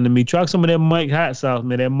lying to me. Try some of that Mike Hot sauce,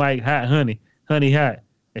 man. That Mike Hot honey hot.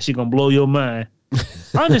 That shit going to blow your mind.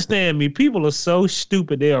 Understand me. People are so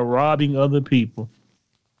stupid. They are robbing other people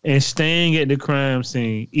and staying at the crime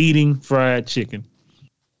scene, eating fried chicken.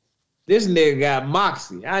 This nigga got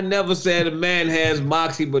moxie. I never said a man has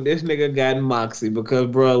moxie, but this nigga got moxie because,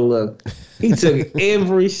 bro, look, he took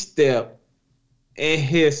every step in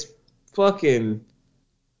his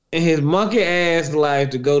monkey ass life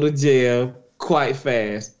to go to jail quite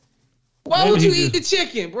fast. Why would you eat the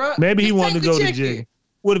chicken, bro? Maybe he wanted to go to jail.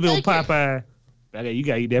 What if it was Popeye? You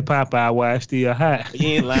gotta eat that Popeye while it's still hot.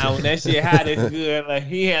 He ain't lying. When that shit hot, it's good. Like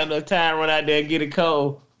he had no time to run out there and get it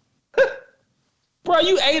cold. Bro,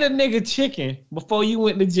 you ate a nigga chicken before you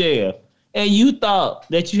went to jail, and you thought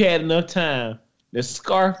that you had enough time to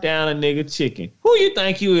scarf down a nigga chicken. Who you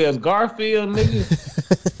think you is, Garfield,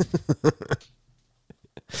 nigga?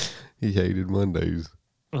 He hated Mondays.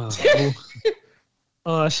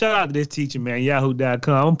 Shout out to this teacher, man. Yahoo.com. I'm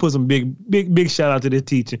gonna put some big shout out to this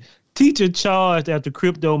teacher. Teacher charged after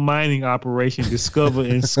crypto mining operation discovered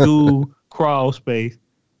in school crawl space.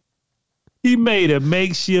 He made a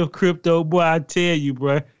makeshift crypto. Boy, I tell you,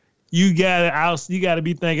 bro, you gotta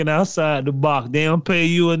be thinking outside the box. They don't pay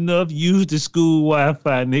you enough. Use the school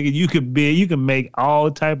Wi-Fi, nigga. You can make all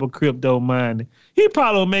type of crypto mining. He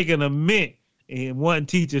probably was making a mint, and one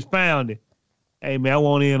teacher found it. Hey, man, I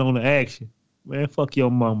want in on the action. Man, fuck your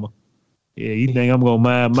mama. Yeah, you think I'm going to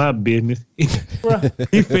mind my business? He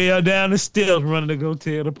fell down the steps running to go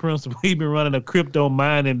tell the principal. He been running a crypto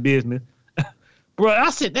mining business. Bro, I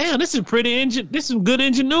said, damn, this is this is good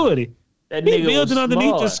ingenuity. That He nigga building was underneath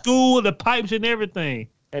smart. the school, the pipes and everything.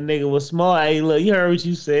 That nigga was smart. Hey, look, you heard what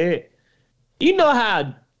you said. Do you know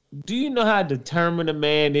how determined a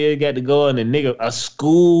man is? Got to go in a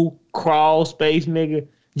school crawl space, nigga.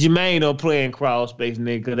 Jermaine don't play in crawl space,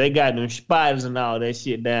 nigga, 'cause they got them spiders and all that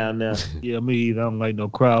shit down there. Yeah, me either. I don't like no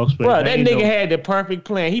crowd space. Bro, that nigga had the perfect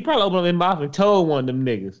plan. He probably opened up his mouth and told one of them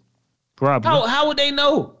niggas. Probably. How would they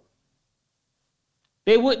know?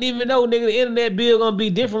 They wouldn't even know, nigga. The internet bill gonna be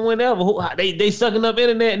different whenever. They sucking up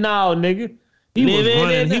internet now, nigga. He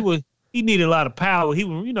needed a lot of power. They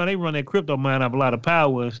run that crypto mine off a lot of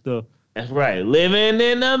power and stuff. That's right. Living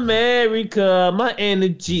in America, my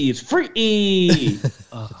energy is free.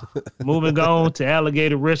 Moving on to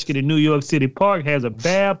alligator rescued in New York City Park has a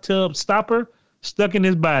bathtub stopper stuck in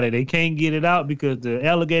his body. They can't get it out because the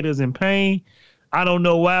alligator's in pain. I don't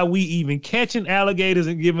know why we even catching alligators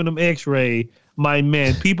and giving them x-ray. My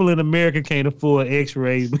man, people in America can't afford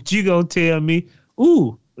x-rays, but you gonna tell me,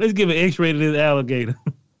 ooh, let's give an x-ray to this alligator.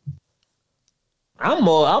 I'm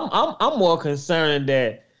more concerned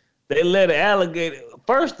that they let an alligator.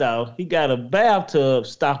 First off, he got a bathtub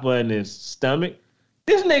stopper in his stomach.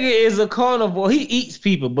 This nigga is a carnivore. He eats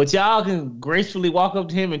people, but y'all can gracefully walk up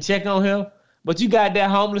to him and check on him. But you got that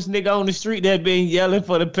homeless nigga on the street that been yelling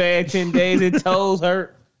for the past 10 days. His toes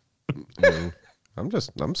hurt. I'm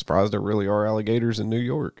surprised there really are alligators in New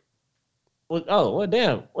York. Well,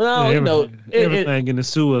 damn. Well, everything in the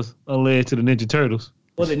sewers alleged to the Ninja Turtles.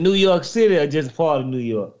 Was it New York City or just part of New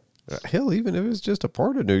York? Hell, even if it's just a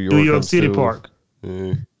part of New York. New York City Park.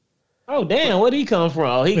 Yeah. Oh, damn. Where'd he come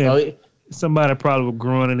from? Somebody probably was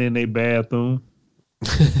growing in their bathroom.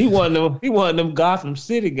 He one of them Gotham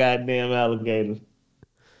City goddamn alligators.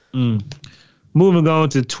 Moving on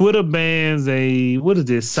to Twitter bans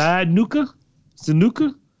Sinuka?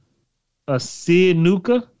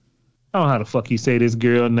 I don't know how the fuck you say this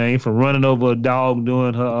girl name for running over a dog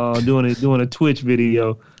doing a Twitch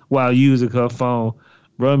video while using her phone.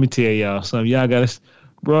 Bro, let me tell y'all something. Y'all gotta,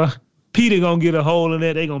 bro. Peter gonna get a hold of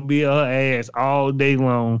that. They gonna be her ass all day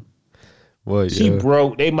long. Well, yeah. She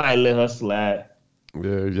broke. They might let her slide.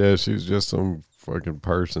 Yeah. She's just some fucking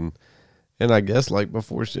person. And I guess like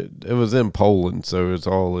before it was in Poland, so it's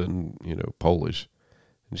all in Polish.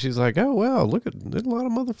 And she's like, oh, wow, look there's a lot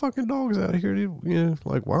of motherfucking dogs out here.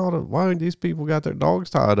 Like, why these people got their dogs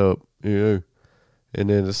tied up? And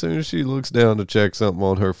then as soon as she looks down to check something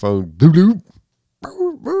on her phone, doop,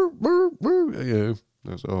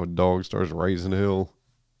 that's how a dog starts raising hell.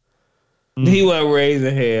 He wasn't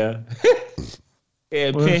raising hell.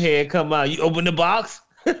 Pinhead come out. You open the box?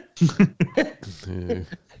 Yeah.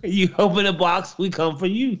 You open the box, we come for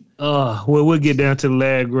you. Well, we'll get down to the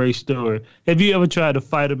last great story. Have you ever tried to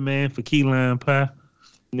fight a man for key lime pie?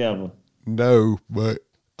 Never. No, but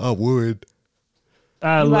I would.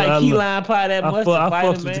 You like key lime pie that much? I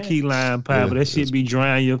fucks with the key lime pie, but that shit be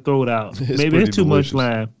drying your throat out. Maybe it's too delicious. much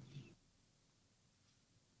lime.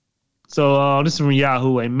 So this is from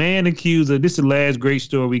Yahoo. A man accused of, this is the last great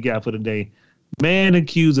story we got for today. Man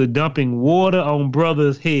accused of dumping water on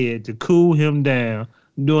brother's head to cool him down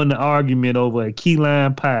during the argument over a key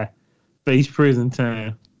lime pie. Face prison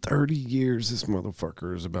time. 30 years this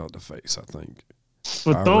motherfucker is about to face, I think.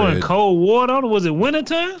 For throwing cold water on it? Was it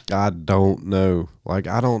wintertime? I don't know. Like,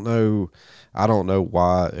 I don't know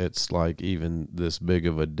why it's like even this big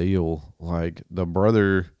of a deal. Like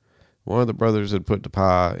one of the brothers had put the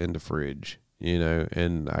pie in the fridge,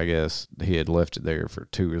 and I guess he had left it there for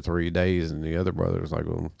 2 or 3 days, and the other brother was like,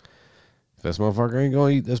 well, if this motherfucker ain't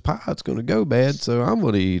going to eat this pie, it's going to go bad, so I'm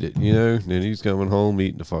going to eat it, And then he's coming home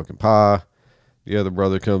eating the fucking pie. The other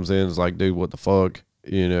brother comes in and is like, dude, what the fuck?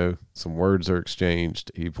 Some words are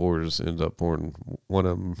exchanged. He ends up pouring, one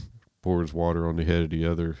of them pours water on the head of the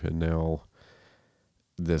other, and now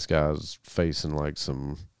this guy's facing like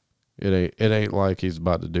it ain't like he's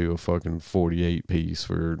about to do a fucking 48 piece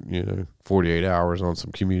for, 48 hours on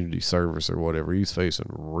some community service or whatever. He's facing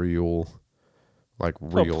real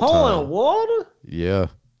pouring time. water? Yeah.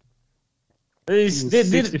 Did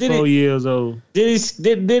 64 years old.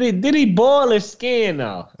 Did he boil his skin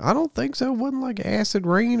off? I don't think so. It wasn't like acid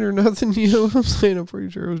rain or nothing. You know what I'm saying? I'm pretty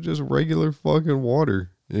sure it was just regular fucking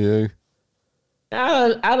water. Yeah.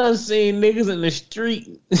 I done seen niggas in the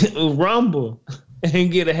street rumble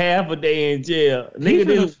and get a half a day in jail.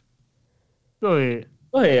 Go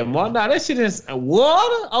ahead, Mark. Nah, that shit is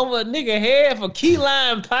water over a nigga head for key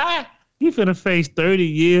lime pie. He finna face 30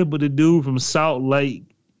 years, but the dude from Salt Life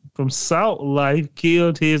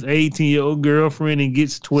killed his 18-year-old girlfriend and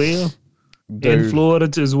gets 12 in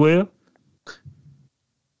Florida as well.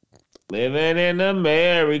 Living in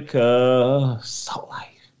America. Salt Life.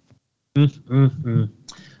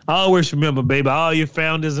 Always remember, baby, all your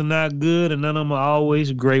founders are not good and none of them are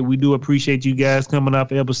always great. We do appreciate you guys coming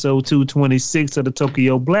off episode 226 of the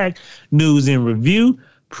Tokyo Black News and Review.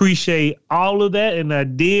 Appreciate all of that. And I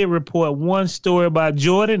did report one story about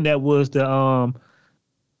Jordan. That was the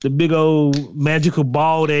big old magical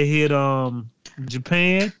ball that hit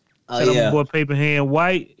Japan. Shout out my boy Paper Hand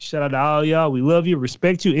White. Shout out to all y'all. We love you,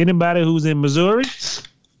 respect you. Anybody who's in Missouri,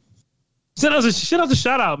 send us a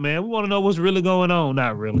shout out, man. We want to know what's really going on.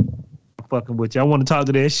 Not really. I'm fucking with you. I want to talk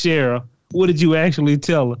to that sheriff. What did you actually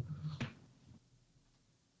tell her?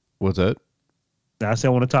 What's that? I said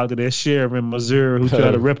I want to talk to that sheriff in Missouri who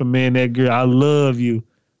tried to reprimand that girl. I love you.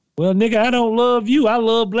 Well, nigga, I don't love you. I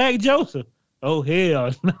love Black Joseph. Oh,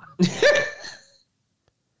 hell.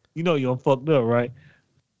 You know you're fucked up, right?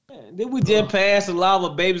 Did we just pass a law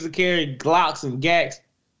where babies are carrying Glocks and Gacks?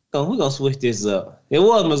 Oh, we're going to switch this up. It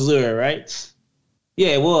was Missouri, right? Yeah,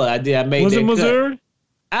 it was. I made that Was it Missouri? Cut.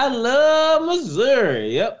 I love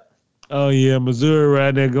Missouri. Yep. Oh, yeah, Missouri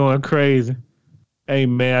right there going crazy. Hey,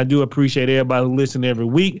 man, I do appreciate everybody who listens every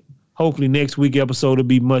week. Hopefully next week episode will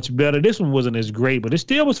be much better. This one wasn't as great, but it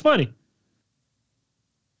still was funny.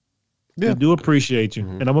 Yeah. I do appreciate you.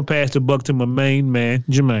 And I'm going to pass the buck to my main man,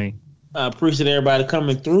 Jermaine. I appreciate everybody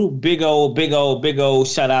coming through. Big old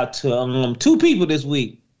shout out to 2 people this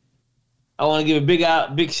week. I want to give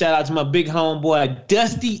a big shout out to my big homeboy,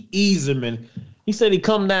 Dusty Easerman. He said he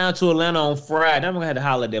come down to Atlanta on Friday. I'm going to have to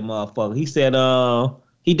holler at that motherfucker. He said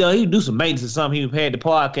he would do some maintenance or something. He had the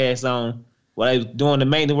podcast on while they was doing the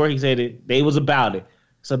maintenance work. He said they was about it.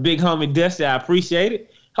 So big homie Dusty, I appreciate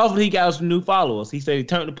it. Hopefully he got some new followers. He said he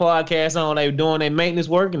turned the podcast on. They were doing their maintenance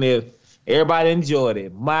work and everybody enjoyed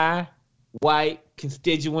it. My white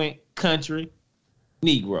constituent country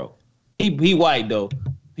Negro. He white though.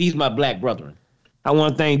 He's my black brethren. I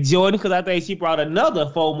want to thank Jordan because I think she brought another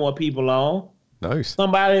 4 more people on. Nice.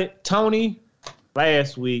 Somebody, Tony,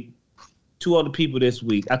 last week. 2 other people this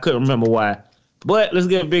week. I couldn't remember why. But let's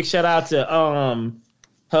give a big shout out to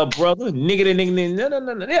her brother, Nick.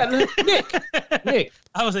 Nick.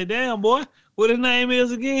 I would say, damn boy, what his name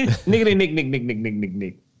is again?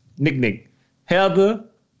 Nick. Heather,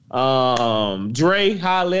 Dre,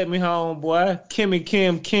 holla at me, homeboy.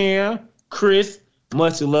 Kim, Chris,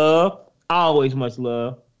 much love. Always much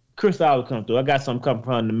love. Chris always come through. I got something coming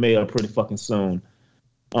from the mail pretty fucking soon.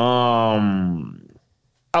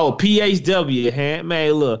 PHW,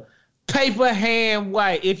 man, look. Paper Hand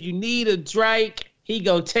White. If you need a Drake, he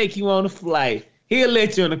gonna take you on a flight. He'll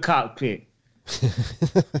let you in the cockpit.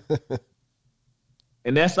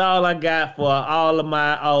 And that's all I got for all of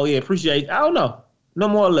my, appreciate it. I don't know. No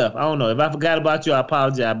more left. I don't know. If I forgot about you, I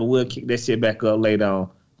apologize, but we'll kick that shit back up later on.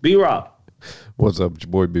 B-Rock. What's up? It's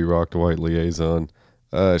your boy B-Rock, the White Liaison.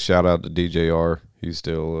 Shout out to DJR. He's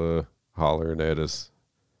still hollering at us.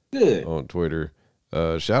 Good. On Twitter.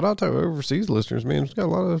 Shout out to our overseas listeners, man. We've got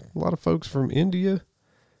a lot of folks from India.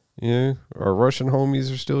 Yeah, our Russian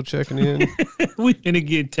homies are still checking in. We finna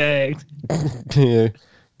get tagged. Yeah,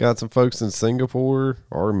 got some folks in Singapore,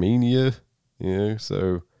 Armenia. Yeah,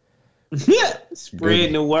 so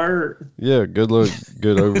spreading the word. Yeah, good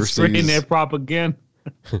overseas. Spreading that propaganda.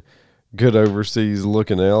 Good overseas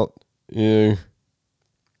looking out. Yeah.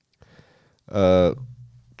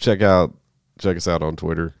 Check us out on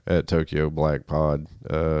Twitter at Tokyo Black Pod.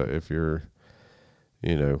 If you're,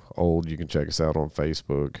 old, you can check us out on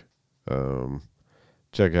Facebook.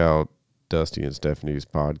 Check out Dusty and Stephanie's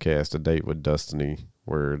podcast, A Date with Destiny,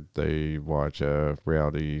 where they watch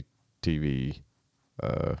reality TV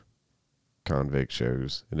convict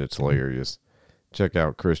shows, and it's hilarious. Check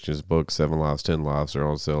out Christian's book, 7 Lives, 10 Lives are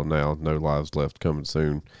on sale now. No lives left, coming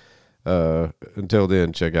soon. Until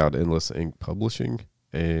then, check out Endless Ink Publishing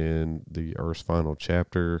and the Earth's Final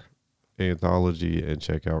Chapter anthology, and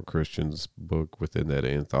check out Christian's book within that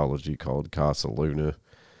anthology called Casa Luna.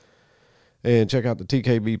 And check out the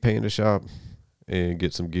TKB Panda Shop and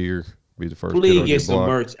get some gear. Be the first. Please get some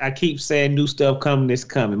merch. I keep saying new stuff coming. It's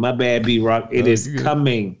coming. My bad, B-Rock. It is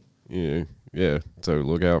coming. Yeah. So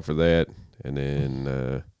look out for that. And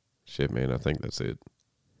then, shit, man, I think that's it.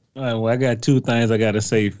 All right, well, I got 2 things I got to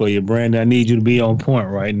say for you, Brandon. I need you to be on point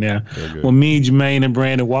right now. Okay. When me, Jermaine, and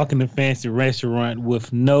Brandon walk in the fancy restaurant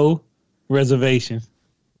with no reservations.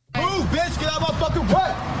 Move, bitch, get out my fucking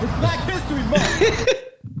way. It's Black History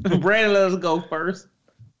Month. Brandon, let us go first.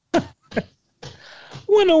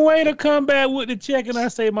 When the waiter come back with the check and I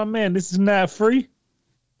say, my man, this is not free.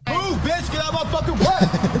 Move, bitch, get out my fucking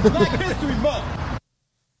way. Black History Month.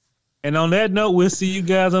 And on that note, we'll see you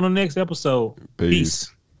guys on the next episode. Peace.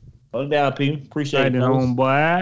 Peace. Hold down, P. Appreciate Right it. then, fellas. homeboy.